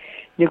studies,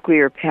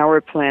 nuclear power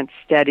plant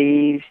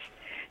studies,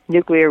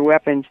 nuclear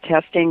weapons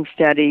testing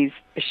studies,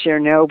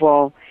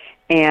 Chernobyl,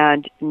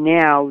 and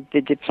now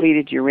the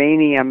depleted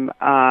uranium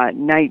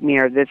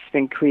nightmare that's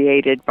been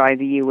created by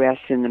the U.S.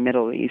 in the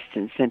Middle East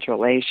and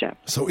Central Asia.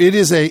 So it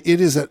is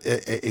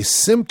a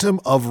symptom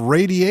of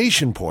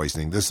radiation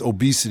poisoning, this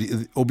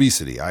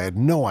obesity. I had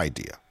no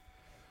idea.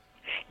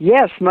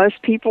 Yes,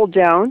 most people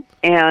don't.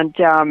 And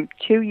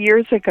 2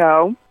 years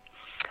ago,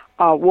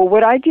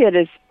 what I did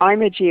is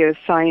I'm a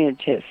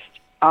geoscientist,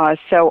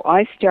 so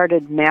I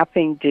started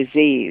mapping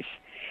disease.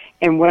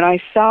 And when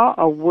I saw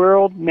a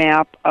world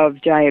map of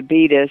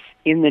diabetes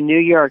in the New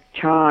York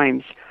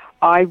Times,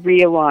 I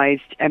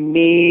realized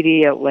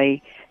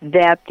immediately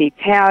that the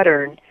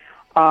pattern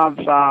of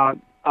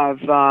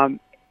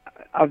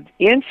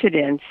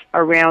incidents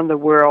around the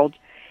world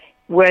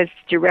was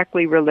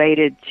directly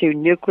related to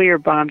nuclear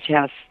bomb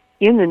tests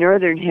in the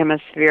Northern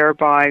Hemisphere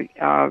by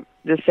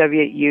the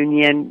Soviet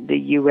Union, the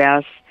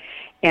U.S.,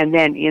 and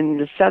then in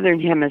the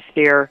Southern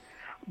Hemisphere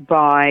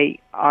by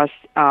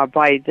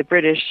the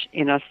British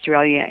in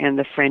Australia and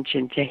the French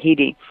in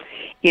Tahiti.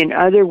 In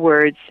other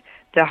words,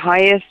 the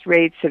highest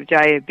rates of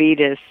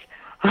diabetes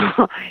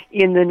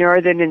in the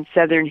northern and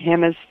southern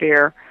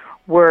hemisphere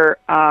were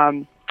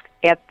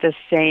at the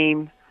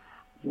same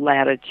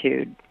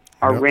latitude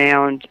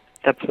around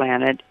the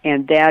planet,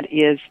 and that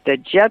is the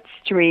jet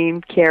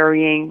stream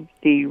carrying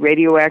the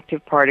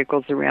radioactive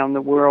particles around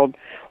the world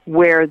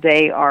where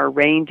they are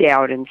rained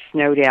out and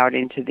snowed out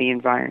into the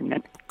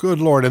environment. Good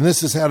Lord, and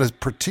this has had a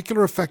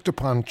particular effect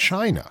upon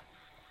China.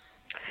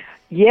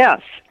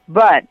 Yes,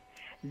 but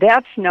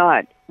that's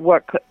not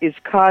what is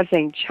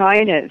causing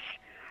China's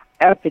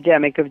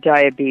epidemic of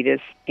diabetes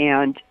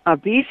and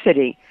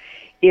obesity.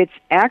 It's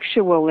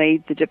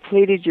actually the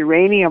depleted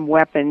uranium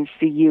weapons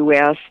the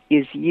U.S.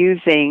 is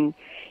using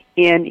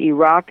in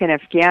Iraq and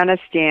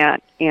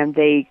Afghanistan, and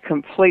they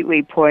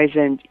completely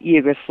poisoned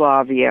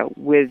Yugoslavia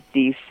with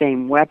these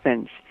same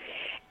weapons.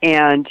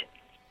 And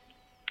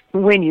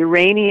when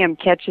uranium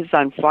catches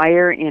on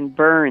fire and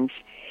burns,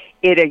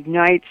 it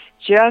ignites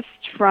just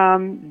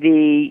from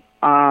the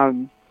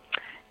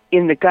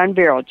in the gun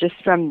barrel, just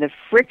from the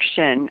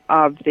friction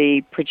of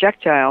the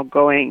projectile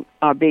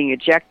being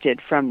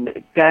ejected from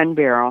the gun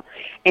barrel,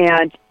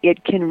 and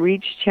it can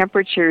reach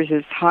temperatures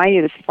as high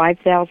as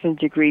 5,000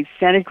 degrees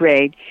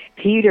centigrade.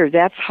 Peter,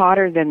 that's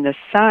hotter than the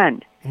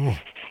sun.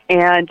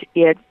 And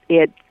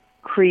it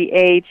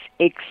creates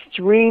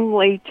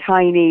extremely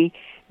tiny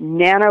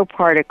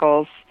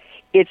nanoparticles.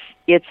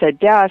 It's a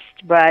dust,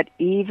 but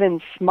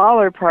even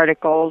smaller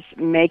particles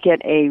make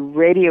it a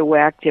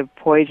radioactive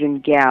poison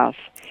gas.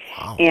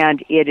 Wow.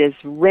 And it is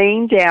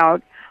rained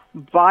out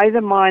by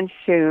the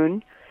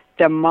monsoon.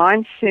 The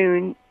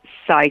monsoon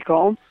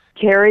cycle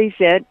carries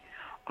it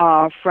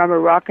from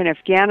Iraq and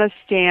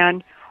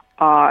Afghanistan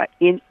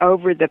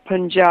over the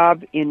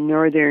Punjab in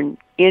northern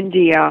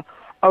India,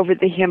 over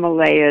the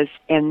Himalayas,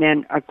 and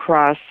then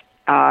across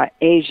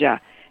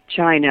Asia,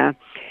 China.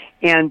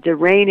 And the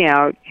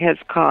rainout has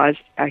caused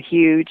a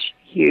huge,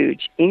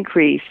 huge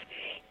increase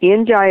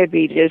in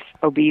diabetes,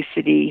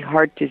 obesity,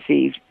 heart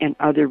disease, and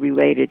other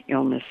related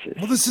illnesses.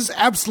 Well, this is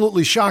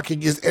absolutely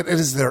shocking. Is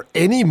there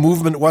any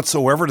movement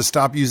whatsoever to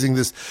stop using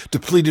this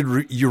depleted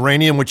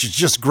uranium, which is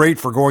just great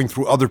for going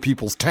through other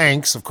people's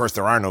tanks? Of course,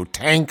 there are no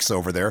tanks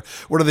over there.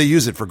 What do they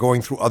use it for,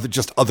 going through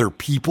other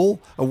people?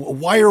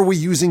 Why are we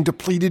using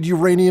depleted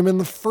uranium in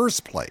the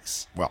first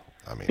place? Well,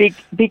 I mean...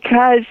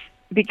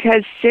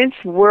 Because since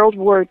World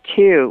War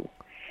II,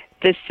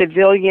 the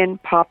civilian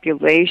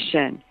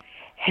population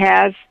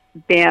has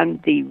been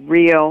the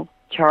real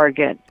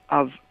target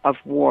of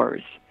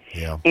wars.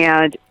 Yeah.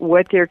 And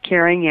what they're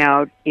carrying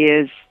out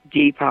is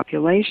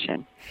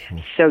depopulation.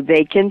 So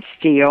they can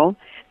steal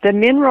the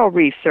mineral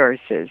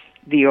resources,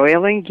 the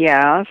oil and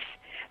gas,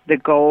 the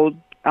gold,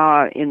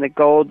 in the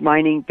gold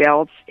mining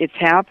belts. It's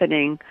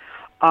happening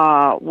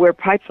where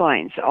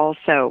pipelines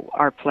also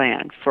are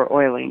planned for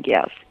oil and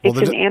gas. It's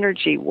an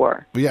energy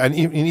war. Yeah, and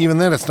even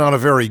then, it's not a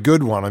very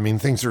good one. I mean,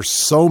 things are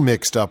so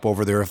mixed up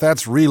over there. If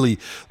that's really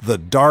the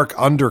dark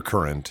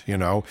undercurrent,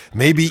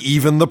 maybe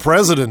even the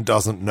president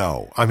doesn't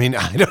know. I mean,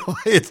 I know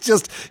it's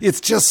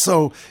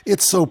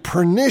so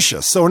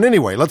pernicious. So,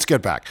 anyway, let's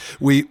get back.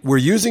 We're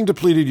using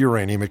depleted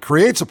uranium. It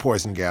creates a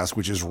poison gas,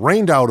 which is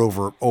rained out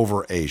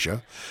over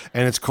Asia,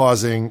 and it's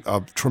causing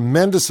a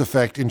tremendous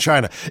effect in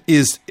China.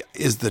 Is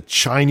the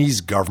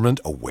Chinese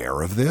government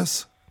aware of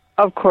this?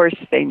 Of course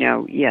they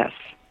know, yes.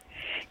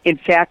 In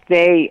fact,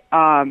 they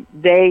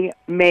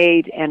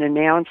made an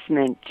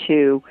announcement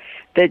to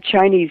the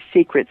Chinese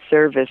Secret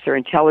Service or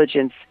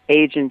intelligence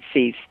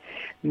agencies,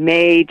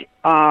 made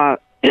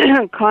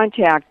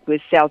contact with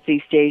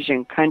Southeast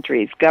Asian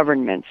countries,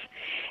 governments,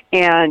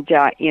 and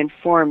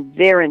informed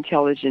their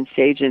intelligence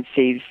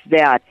agencies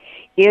that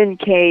in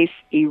case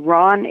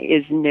Iran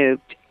is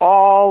nuked,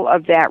 all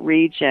of that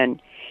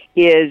region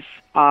is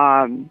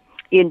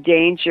in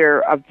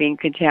danger of being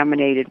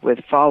contaminated with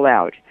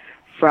fallout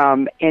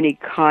from any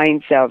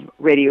kinds of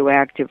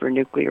radioactive or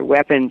nuclear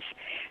weapons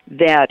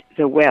that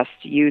the West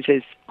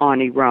uses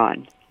on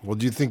Iran. Well,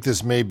 do you think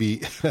this may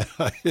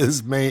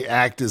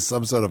act as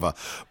some sort of a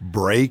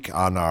break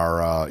on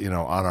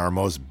our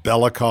most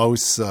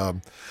bellicose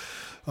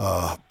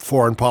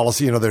foreign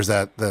policy? There's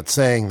that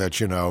saying that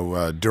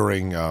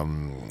during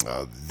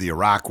the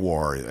Iraq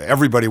War,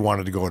 everybody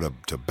wanted to go to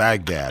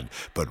Baghdad,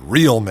 but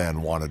real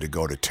men wanted to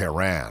go to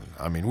Tehran.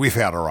 I mean, we've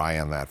had our eye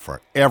on that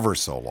for ever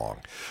so long.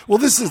 Well,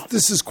 this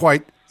is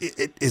quite.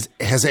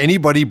 Has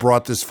anybody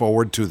brought this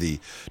forward to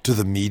the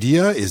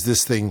media? Is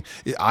this thing?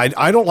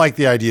 I don't like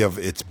the idea of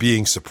it's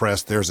being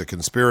suppressed. There's a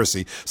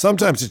conspiracy.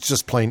 Sometimes it's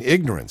just plain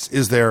ignorance.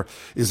 Is there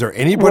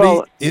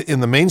anybody in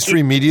the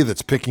mainstream media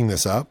that's picking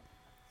this up?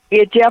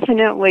 It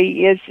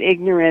definitely is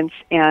ignorance,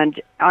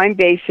 and I'm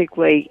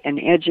basically an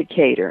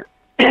educator.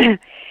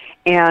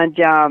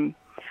 And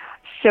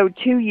so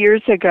 2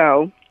 years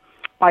ago,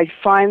 I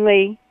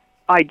finally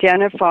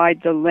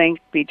identified the link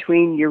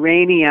between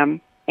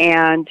uranium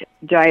and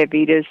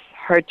diabetes,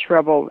 heart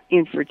trouble,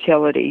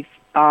 infertility,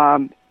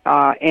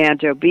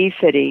 and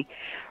obesity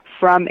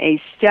from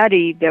a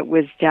study that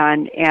was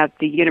done at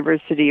the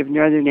University of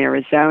Northern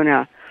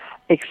Arizona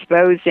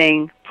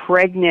exposing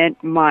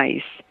pregnant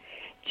mice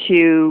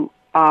to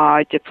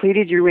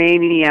depleted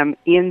uranium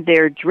in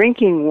their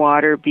drinking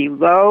water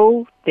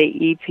below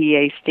the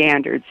EPA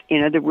standards.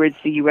 In other words,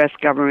 the U.S.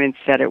 government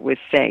said it was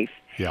safe.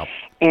 Yep.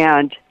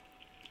 And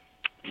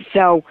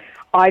so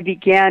I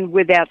began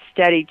with that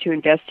study to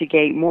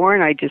investigate more,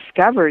 and I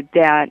discovered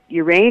that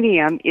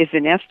uranium is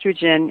an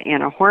estrogen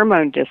and a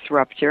hormone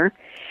disruptor,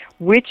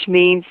 which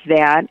means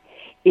that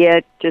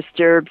it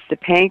disturbs the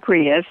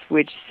pancreas,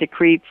 which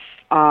secretes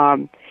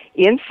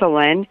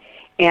insulin,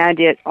 and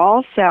it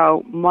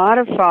also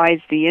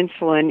modifies the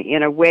insulin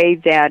in a way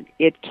that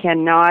it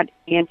cannot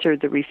enter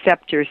the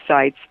receptor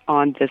sites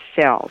on the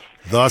cells.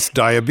 Thus,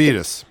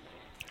 diabetes.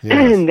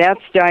 Yes.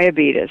 That's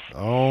diabetes.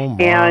 Oh,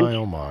 my,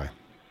 oh, my.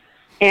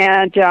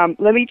 And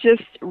let me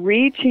just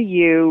read to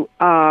you,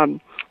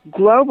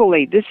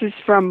 globally, this is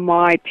from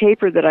my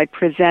paper that I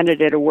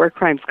presented at a war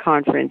crimes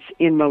conference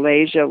in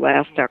Malaysia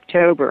last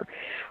October.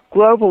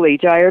 Globally,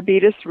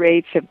 diabetes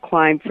rates have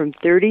climbed from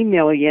 30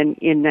 million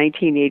in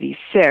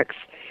 1986,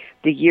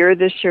 the year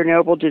the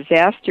Chernobyl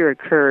disaster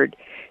occurred,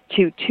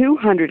 to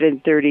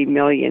 230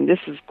 million. This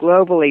is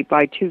globally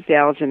by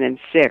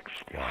 2006.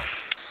 Wow.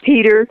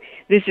 Peter,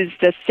 this is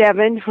the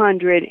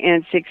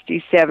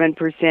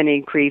 767%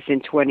 increase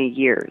in 20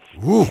 years.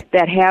 Ooh.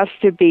 That has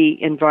to be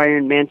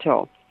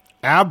environmental.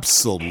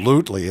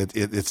 Absolutely.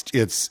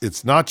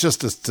 It's not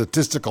just a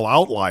statistical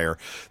outlier.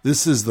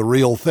 This is the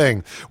real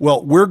thing.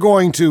 Well, we're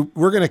going to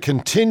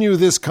continue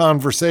this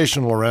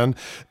conversation, Loren,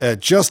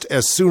 just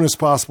as soon as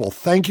possible.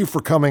 Thank you for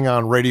coming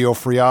on Radio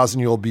Free Oz,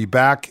 and you'll be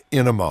back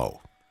in a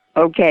mo.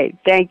 Okay,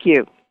 thank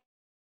you.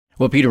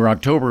 Well, Peter,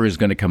 October is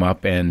going to come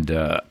up, and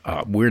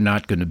we're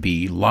not going to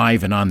be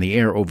live and on the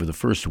air over the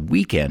first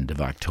weekend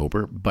of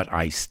October, but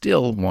I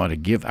still want to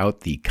give out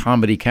the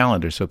comedy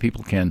calendar so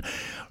people can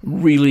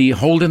really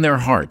hold in their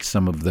hearts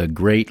some of the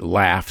great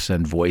laughs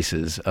and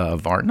voices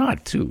of our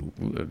not too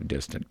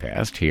distant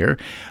past here.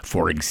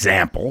 For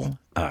example,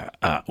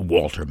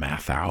 Walter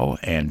Matthau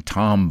and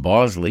Tom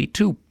Bosley,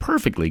 two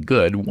perfectly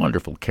good,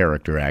 wonderful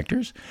character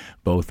actors,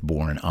 both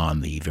born on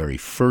the very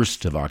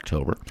 1st of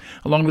October,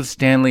 along with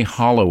Stanley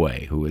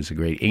Holloway, who is a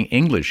great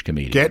English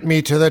comedian. Get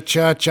me to the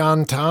church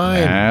on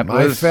time,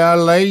 my fair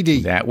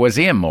lady. That was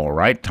him, all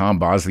right. Tom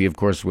Bosley, of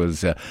course,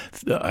 was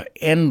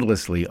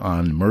endlessly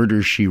on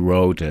Murder, She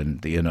Wrote,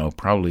 and,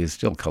 probably is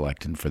still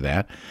collecting for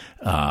that.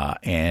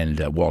 And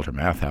Walter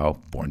Matthau,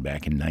 born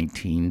back in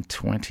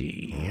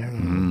 1920.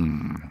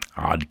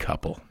 Odd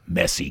Couple,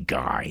 messy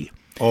guy.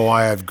 Oh,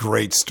 I have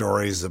great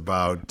stories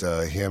about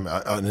him,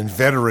 an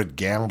inveterate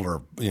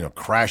gambler,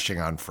 crashing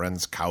on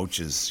friends'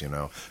 couches,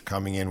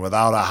 coming in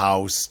without a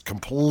house,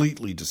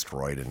 completely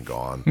destroyed and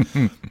gone.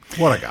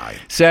 What a guy.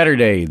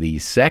 Saturday the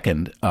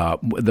 2nd,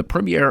 the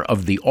premiere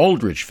of The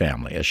Aldrich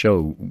Family, a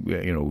show,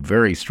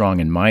 very strong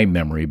in my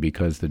memory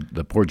because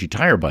the Porgy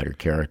Tire Biter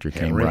character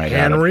came right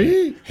out of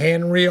it.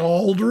 Henry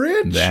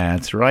Aldrich?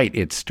 That's right.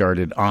 It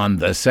started on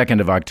the 2nd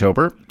of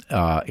October.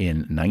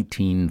 In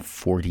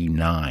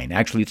 1949.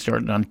 Actually, it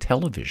started on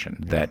television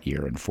that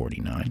year in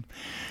 49.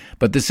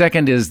 But the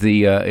second is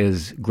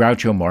is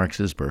Groucho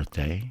Marx's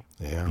birthday.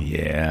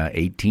 Yeah,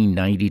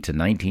 1890 to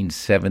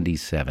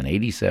 1977.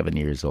 87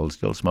 years old,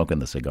 still smoking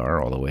the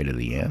cigar all the way to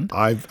the end.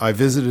 I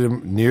visited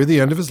him near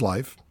the end of his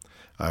life.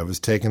 I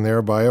was taken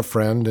there by a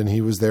friend, and he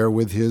was there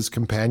with his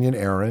companion,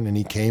 Aaron, and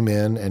he came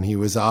in, and he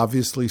was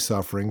obviously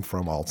suffering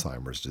from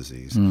Alzheimer's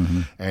disease.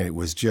 Mm-hmm. And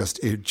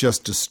it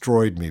just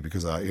destroyed me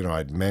because,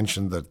 I'd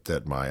mentioned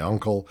that my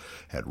uncle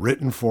had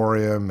written for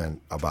him,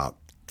 and about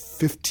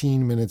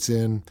 15 minutes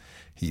in,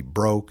 he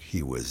broke.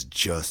 He was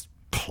just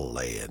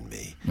playing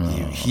me.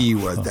 He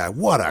was that.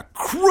 What a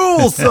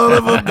cruel son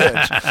of a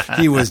bitch.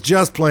 He was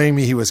just playing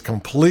me. He was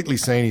completely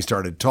sane. He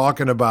started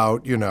talking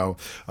about,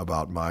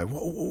 about my,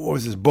 what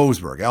was his,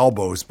 Boasberg, Al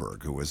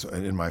Boasberg, who was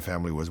in my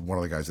family, was one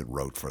of the guys that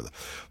wrote for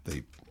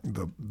the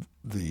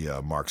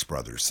Marx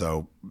Brothers.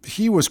 So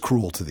he was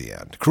cruel to the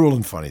end. Cruel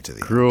and funny to the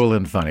end. Cruel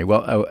and funny.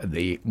 Well,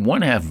 the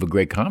one half of a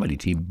great comedy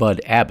team, Bud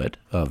Abbott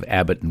of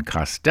Abbott and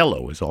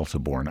Costello, was also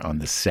born on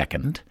the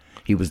 2nd.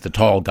 He was the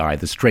tall guy,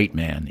 the straight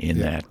man in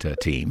that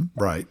team.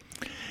 Right.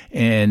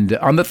 And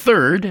on the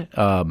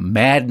 3rd,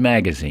 Mad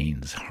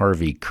Magazine's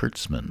Harvey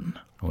Kurtzman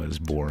was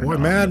born. Boy,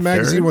 on Mad the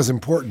Magazine 3rd. was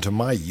important to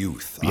my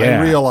youth. Yeah.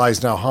 I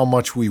realize now how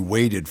much we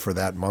waited for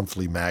that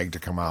monthly mag to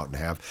come out and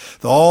have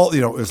it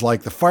was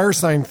like the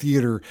Firesign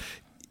Theater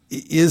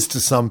is to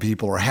some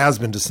people, or has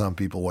been to some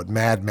people, what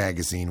Mad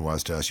Magazine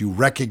was to us. You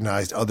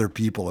recognized other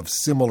people of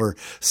similar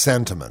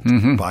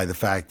sentiment by the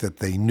fact that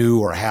they knew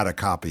or had a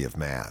copy of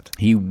Mad.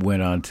 He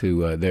went on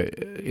to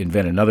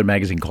invent another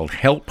magazine called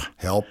Help.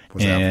 Help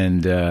was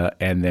and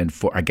then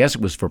I guess it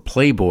was for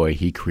Playboy,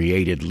 he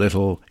created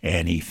Little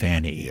Annie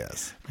Fanny.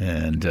 Yes.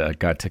 And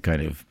got to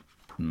kind of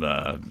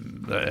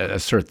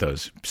assert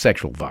those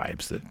sexual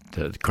vibes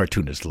that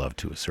cartoonists love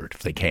to assert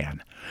if they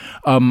can.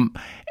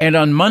 And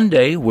on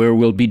Monday, where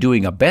we'll be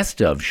doing a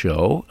best of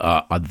show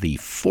on the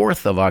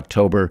 4th of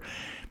October,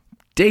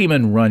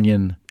 Damon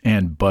Runyon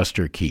and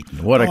Buster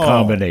Keaton. What a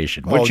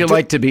combination. Would you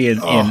like to be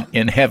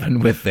in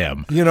heaven with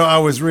them? I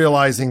was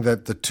realizing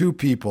that the two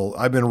people,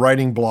 I've been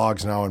writing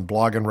blogs now and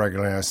blogging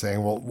regularly, and I was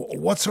saying, well,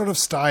 what sort of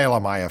style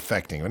am I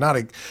affecting?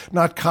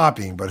 Not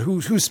copying, but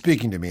who's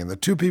speaking to me? And the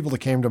two people that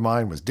came to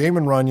mind was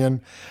Damon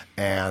Runyon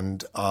and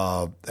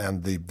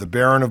the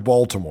Baron of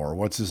Baltimore.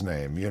 What's his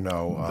name?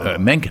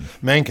 Mencken.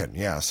 Mencken,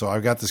 yeah. So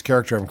I've got this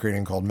character I'm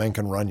creating called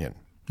Mencken Runyon.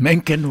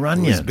 Mencken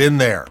Runyon. He's been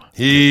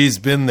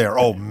there.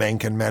 Oh,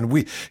 Mencken, man.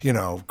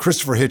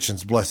 Christopher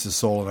Hitchens, bless his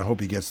soul, and I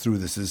hope he gets through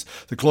this, is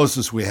the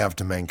closest we have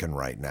to Mencken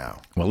right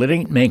now. Well, it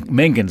ain't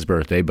Mencken's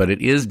birthday, but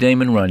it is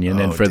Damon Runyon.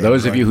 And for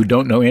those of you who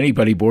don't know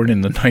anybody born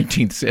in the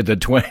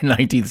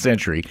 19th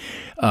century,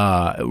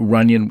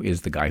 Runyon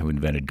is the guy who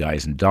invented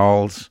Guys and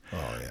Dolls.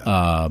 Oh,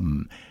 yeah.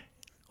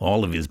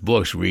 All of his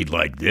books read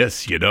like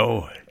this,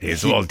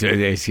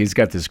 He's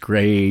got this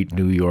great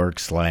New York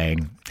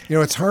slang.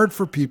 It's hard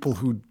for people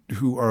who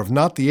are of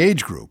not the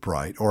age group,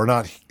 right, or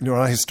not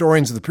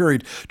historians of the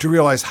period, to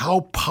realize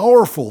how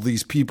powerful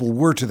these people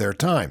were to their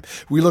time.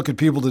 We look at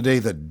people today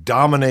that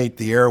dominate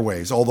the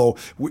airways, although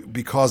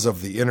because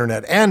of the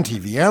internet and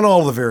TV and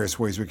all the various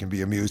ways we can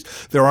be amused,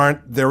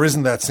 there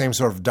isn't that same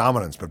sort of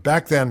dominance. But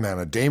back then, man,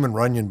 a Damon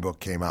Runyon book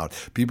came out.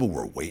 People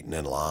were waiting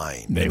in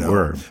line. They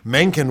were.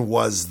 Mencken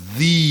was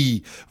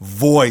the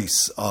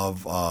voice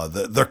of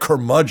the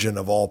curmudgeon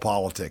of all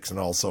politics and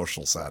all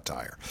social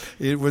satire.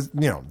 It was,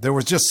 there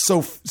was just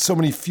so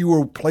many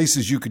fewer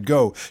places you could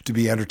go to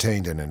be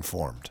entertained and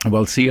informed.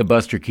 Well, see a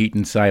Buster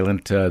Keaton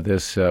silent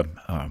this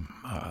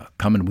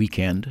coming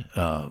weekend,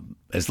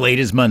 as late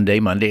as Monday.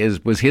 Monday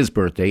was his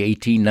birthday.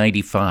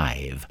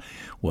 1895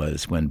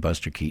 was when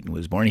Buster Keaton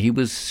was born. He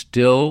was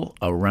still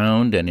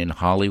around and in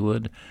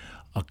Hollywood,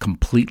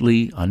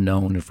 completely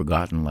unknown and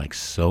forgotten, like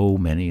so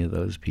many of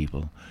those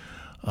people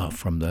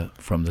from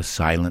the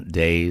silent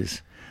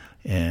days.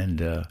 And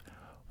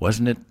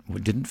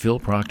didn't Phil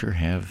Proctor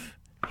have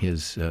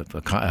his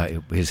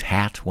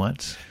hat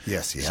once?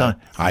 Yes, he So,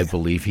 had. I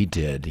believe he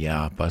did.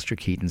 Yeah, Buster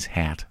Keaton's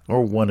hat,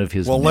 or one of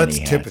his. Well, many let's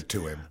hats. tip it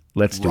to him.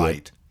 Let's do right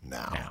it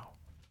now.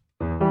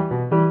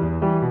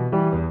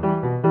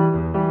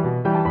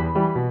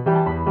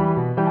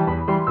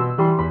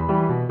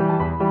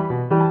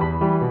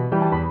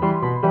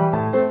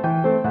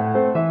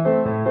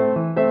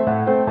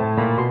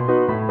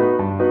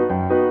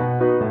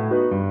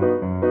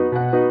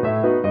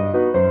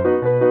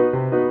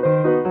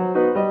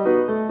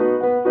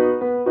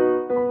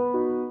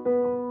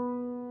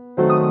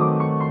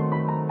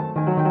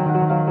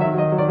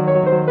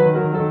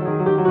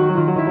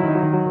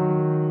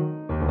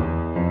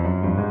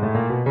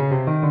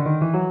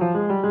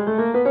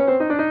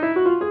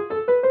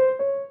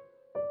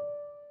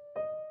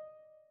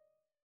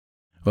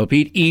 Well,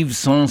 Pete, Yves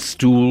Saint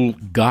Stool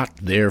got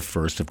there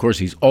first. Of course,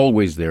 he's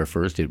always there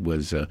first. It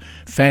was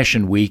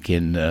Fashion Week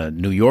in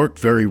New York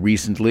very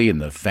recently, and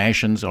the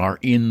fashions are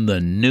in the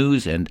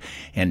news. And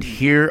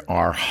here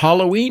are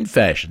Halloween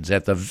fashions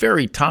at the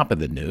very top of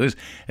the news.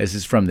 This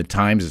is from the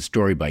Times, a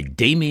story by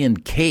Damien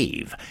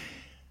Cave.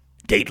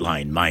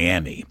 Dateline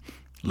Miami.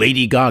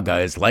 Lady Gaga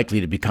is likely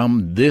to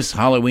become this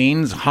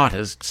Halloween's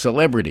hottest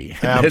celebrity.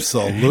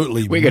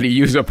 Absolutely. We got to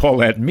use up all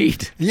that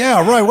meat.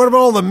 Yeah, right. What about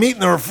all the meat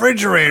in the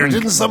refrigerator?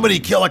 Didn't somebody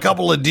kill a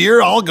couple of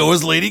deer? I'll go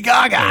as Lady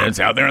Gaga. And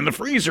it's out there in the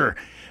freezer.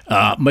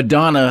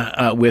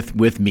 Madonna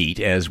with meat,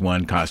 as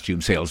one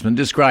costume salesman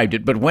described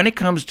it. But when it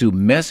comes to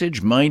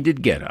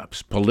message-minded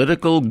get-ups,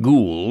 political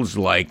ghouls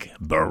like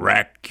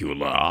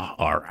Baracula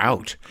are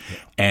out.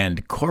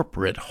 And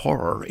corporate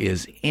horror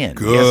is in.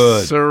 Good.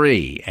 Yes,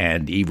 sirree.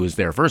 And Eve was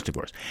there first, of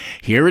course.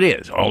 Here it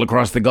is, all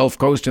across the Gulf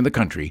Coast and the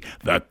country.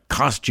 The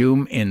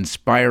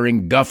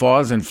costume-inspiring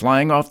guffaws and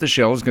flying off the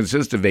shelves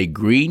consist of a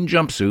green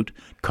jumpsuit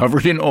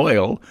covered in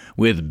oil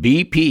with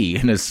BP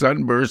and a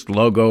sunburst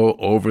logo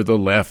over the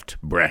left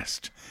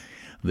breast.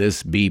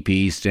 This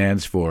BP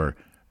stands for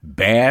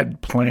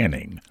bad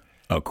planning,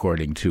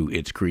 according to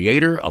its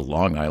creator, a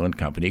Long Island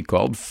company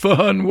called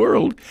Fun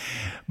World.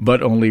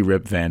 But only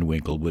Rip Van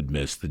Winkle would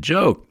miss the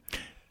joke.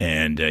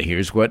 And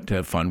here's what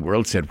Fun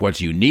World said.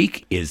 What's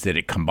unique is that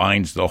it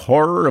combines the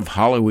horror of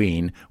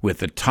Halloween with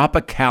the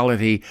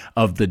topicality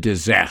of the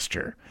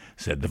disaster,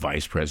 said the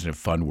vice president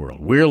of Fun World.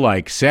 We're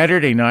like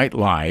Saturday Night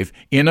Live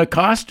in a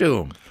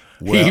costume.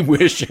 Well, he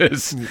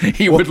wishes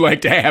he would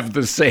like to have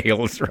the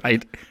sales,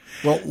 right?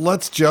 Well,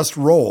 let's just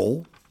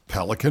roll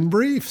Pelican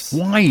Briefs.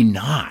 Why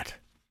not?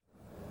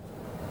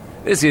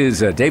 This is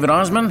David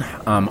Osman.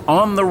 I'm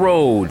on the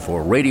road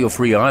for Radio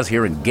Free Oz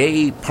here in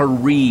Gay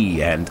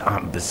Paris.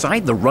 And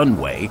beside the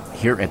runway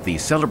here at the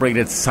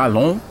celebrated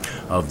Salon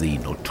of the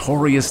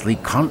notoriously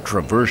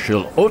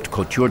controversial haute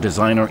couture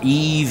designer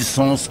Yves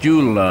Saint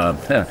Stool.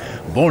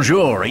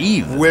 Bonjour,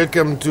 Yves.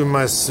 Welcome to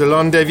my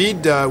Salon,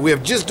 David. We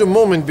have just a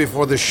moment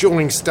before the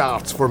showing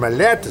starts for my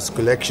latest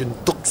collection,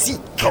 Toxique.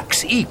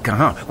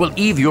 Toxique, Well,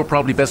 Yves, you're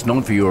probably best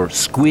known for your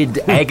squid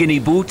agony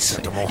boots.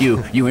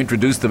 You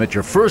introduced them at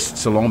your first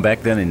salon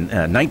back then in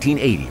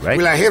 1980, right?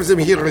 Well, I have them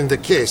here in the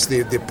case,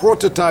 the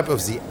prototype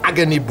of the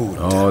agony boot.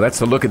 Oh, that's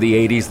the look of the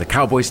 80s, the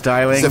cowboy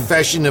styling. The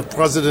fashion of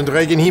President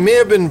Reagan. He may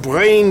have been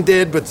brain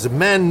dead, but the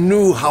man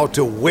knew how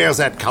to wear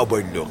that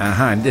cowboy look.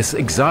 And this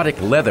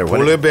exotic leather.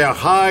 Polar bear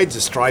hide,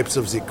 the stripes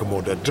of the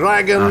Komodo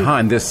dragon.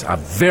 And this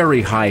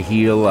very high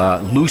heel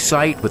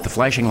lucite with the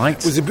flashing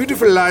lights. Well, the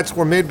beautiful lights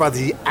were made by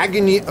the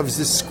agony of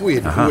the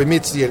squid, who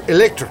emits the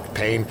electric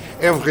pain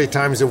every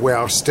time the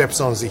wearer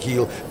steps on the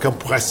heel,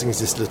 compressing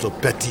this little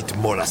petite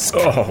mollusk.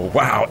 Oh,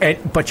 wow.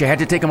 But you had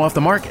to take them off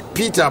the market.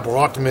 Peter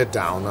brought me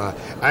down.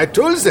 I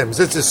told them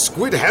that the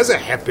squid has a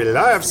happy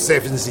life,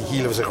 safe in the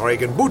heel of the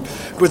Reagan boot,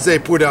 but they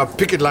put a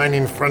picket line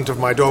in front of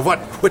my door.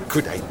 What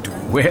could I do?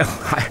 Well,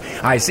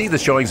 I see the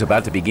showing's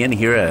about to begin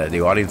here. The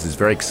audience is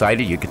very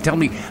excited. You can tell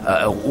me,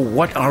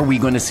 what are we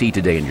going to see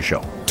today in your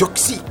show?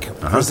 Toxique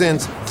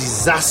presents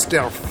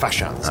disaster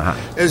fashions.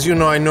 As you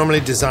know, I normally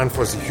design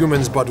for the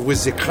humans, but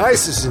with the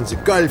crisis in the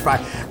Gulf, I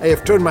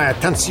have turned my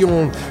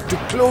attention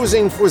to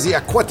clothing for the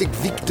aquatic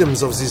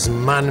victims of this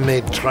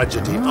man-made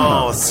tragedy.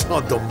 Oh, so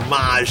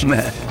dommage.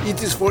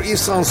 It is for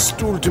Yves Saint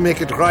Stool to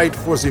make it right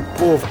for the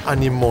pauvre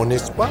animaux,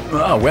 n'est-ce pas?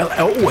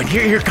 And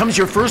here comes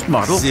your first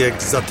model. The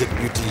exotic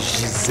beauty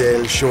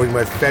Giselle, showing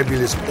my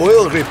fabulous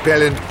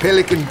oil-repellent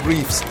Pelican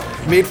Briefs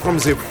made from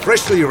the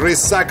freshly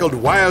recycled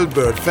wild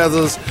bird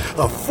feathers,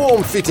 a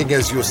form-fitting,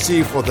 as you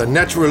see, for the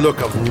natural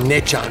look of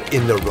nature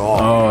in the raw.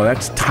 Oh,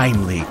 that's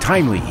timely,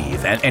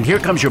 Eve. And here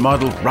comes your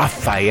model,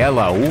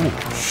 Rafaela. Ooh.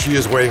 She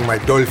is wearing my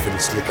dolphin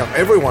slicker.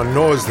 Everyone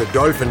knows the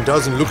dolphin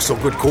doesn't look so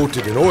good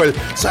coated in oil,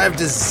 so I've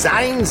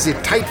designed the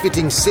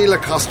tight-fitting sailor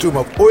costume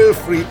of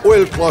oil-free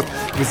oilcloth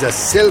with a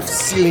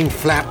self-sealing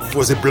flap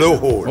for the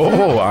blowhole.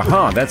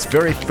 Oh, that's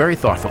very, very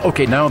thoughtful.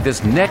 Okay, now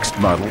this next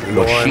model,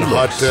 Lauren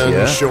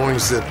Hutton, showing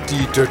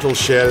the turtle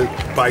shell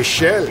by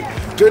shell.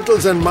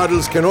 Turtles and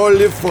models can all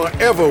live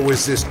forever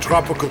with this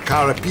tropical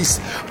carapace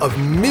of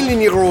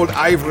million-year-old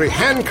ivory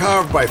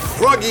hand-carved by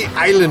Froggy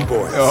Island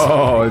boys.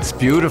 Oh, it's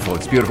beautiful.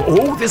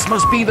 Oh, this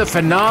must be the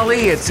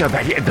finale. It's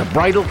the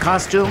bridal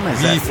costume.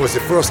 For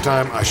the first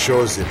time, I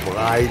show the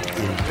bride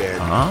in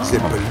bed. The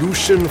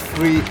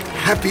pollution-free,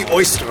 happy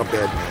oyster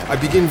bed. I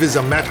begin with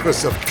a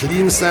mattress of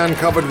clean sand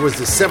covered with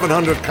the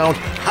 700-count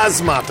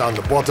hazmat on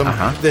the bottom,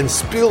 then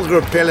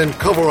spill-repellent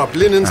cover-up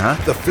linens,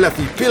 the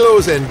fluffy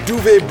pillows and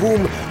duvet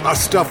boom are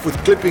stuffed with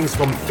clippings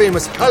from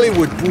famous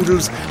Hollywood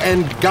poodles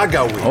and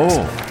Gaga wigs.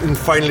 And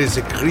finally,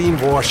 the green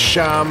war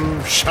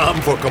sham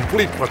for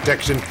complete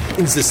protection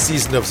in the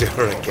season of the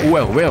hurricane.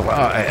 Well,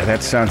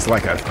 that sounds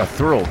like a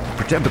thorough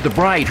protect. But the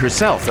bride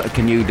herself,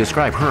 can you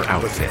describe her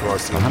outfit? Of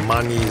course,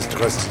 Imani is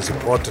dressed as a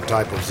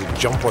prototype of the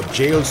jumper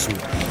jail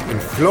suit. In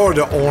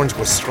Florida, orange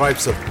with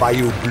stripes of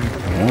Bayou Blue.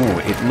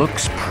 Oh, it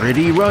looks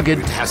pretty rugged.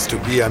 It has to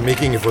be. I'm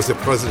making it for the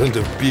president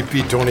of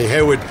BP, Tony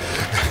Hayward.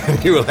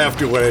 He will have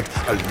to wear it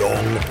a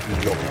long,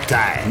 long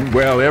time.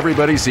 Well,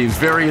 everybody seems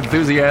very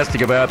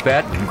enthusiastic about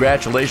that.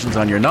 Congratulations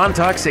on your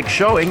non-toxic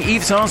showing.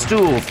 Yves Saint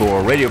Stool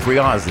for Radio Free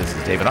Oz. This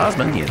is David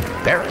Osmond in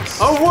Paris.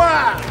 Au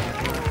revoir!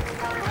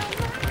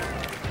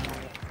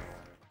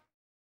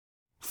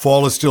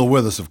 Fall is still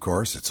with us, of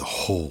course. It's a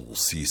whole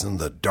season,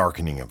 the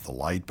darkening of the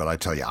light. But I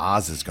tell you,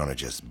 Oz is going to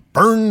just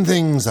burn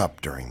things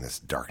up during this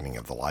darkening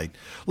of the light.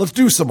 Let's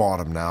do some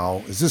autumn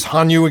now. Is this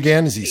Han Yu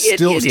again? Is he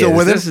still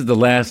with us? This is the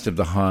last of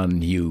the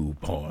Han Yu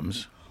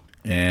poems.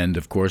 And,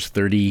 of course,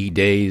 30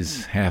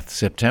 days hath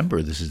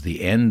September. This is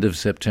the end of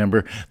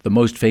September. The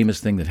most famous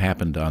thing that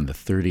happened on the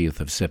 30th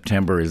of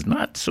September is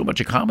not so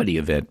much a comedy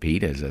event,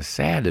 Pete, as a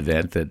sad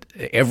event that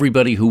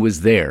everybody who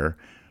was there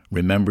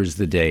remembers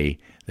the day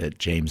that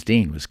James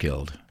Dean was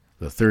killed,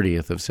 the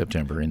 30th of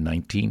September in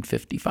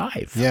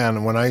 1955. Yeah,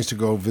 and when I used to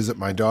go visit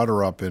my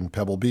daughter up in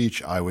Pebble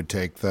Beach, I would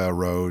take the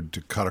road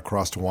to cut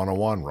across to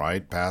 101,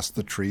 right past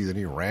the tree that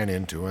he ran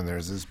into, and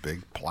there's this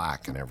big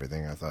plaque and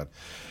everything. I thought,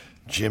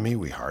 Jimmy,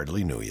 we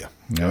hardly knew you.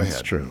 Go ahead.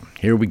 That's true.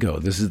 Here we go.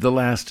 This is the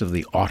last of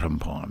the autumn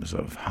poems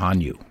of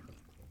Han Yu.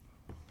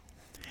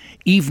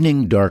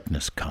 Evening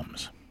darkness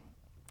comes.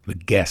 The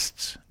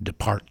guests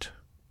depart.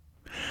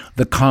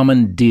 The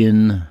common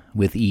din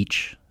with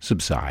each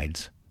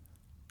subsides,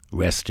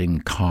 resting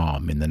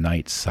calm in the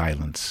night's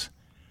silence.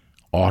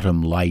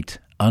 Autumn light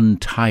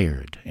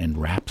untired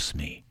enwraps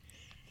me.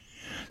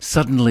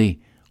 Suddenly,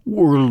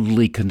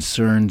 worldly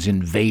concerns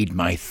invade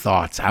my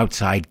thoughts.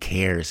 Outside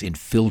cares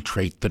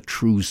infiltrate the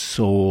true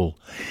soul.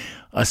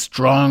 A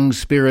strong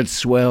spirit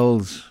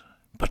swells,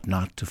 but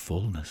not to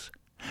fullness.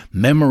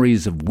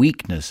 Memories of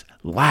weakness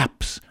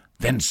lapse,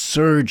 then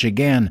surge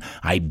again.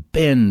 I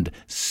bend,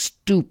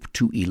 stoop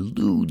to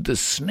elude the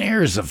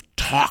snares of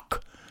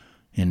talk.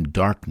 In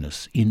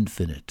darkness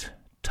infinite,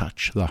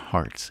 touch the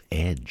heart's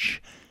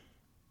edge.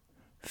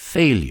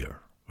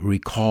 Failure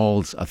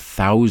recalls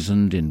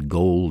 1,000 in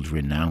gold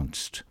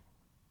renounced.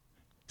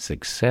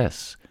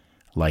 Success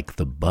like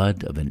the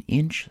bud of an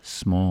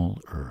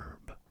inch-small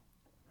herb.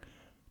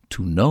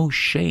 To know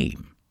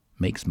shame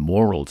makes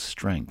moral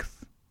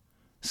strength,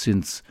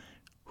 since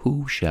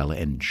who shall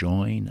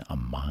enjoin a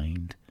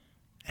mind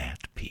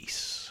at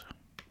peace?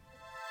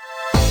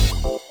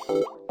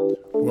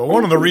 Well,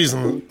 one of the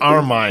reasons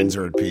our minds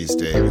are at peace,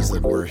 Dave, is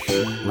that we're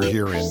here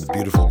in the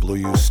beautiful Blue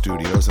U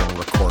Studios and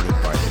recorded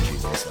by the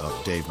genius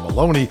of Dave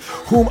Maloney,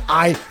 whom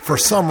I, for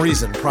some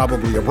reason,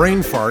 probably a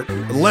brain fart,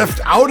 left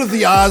out of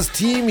the Oz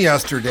team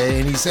yesterday.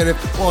 And he said,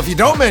 if you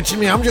don't mention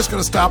me, I'm just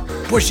going to stop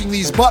pushing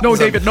these buttons. No,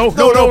 David, no.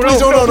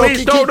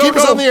 Please, keep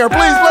us on the air.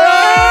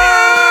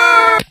 Please.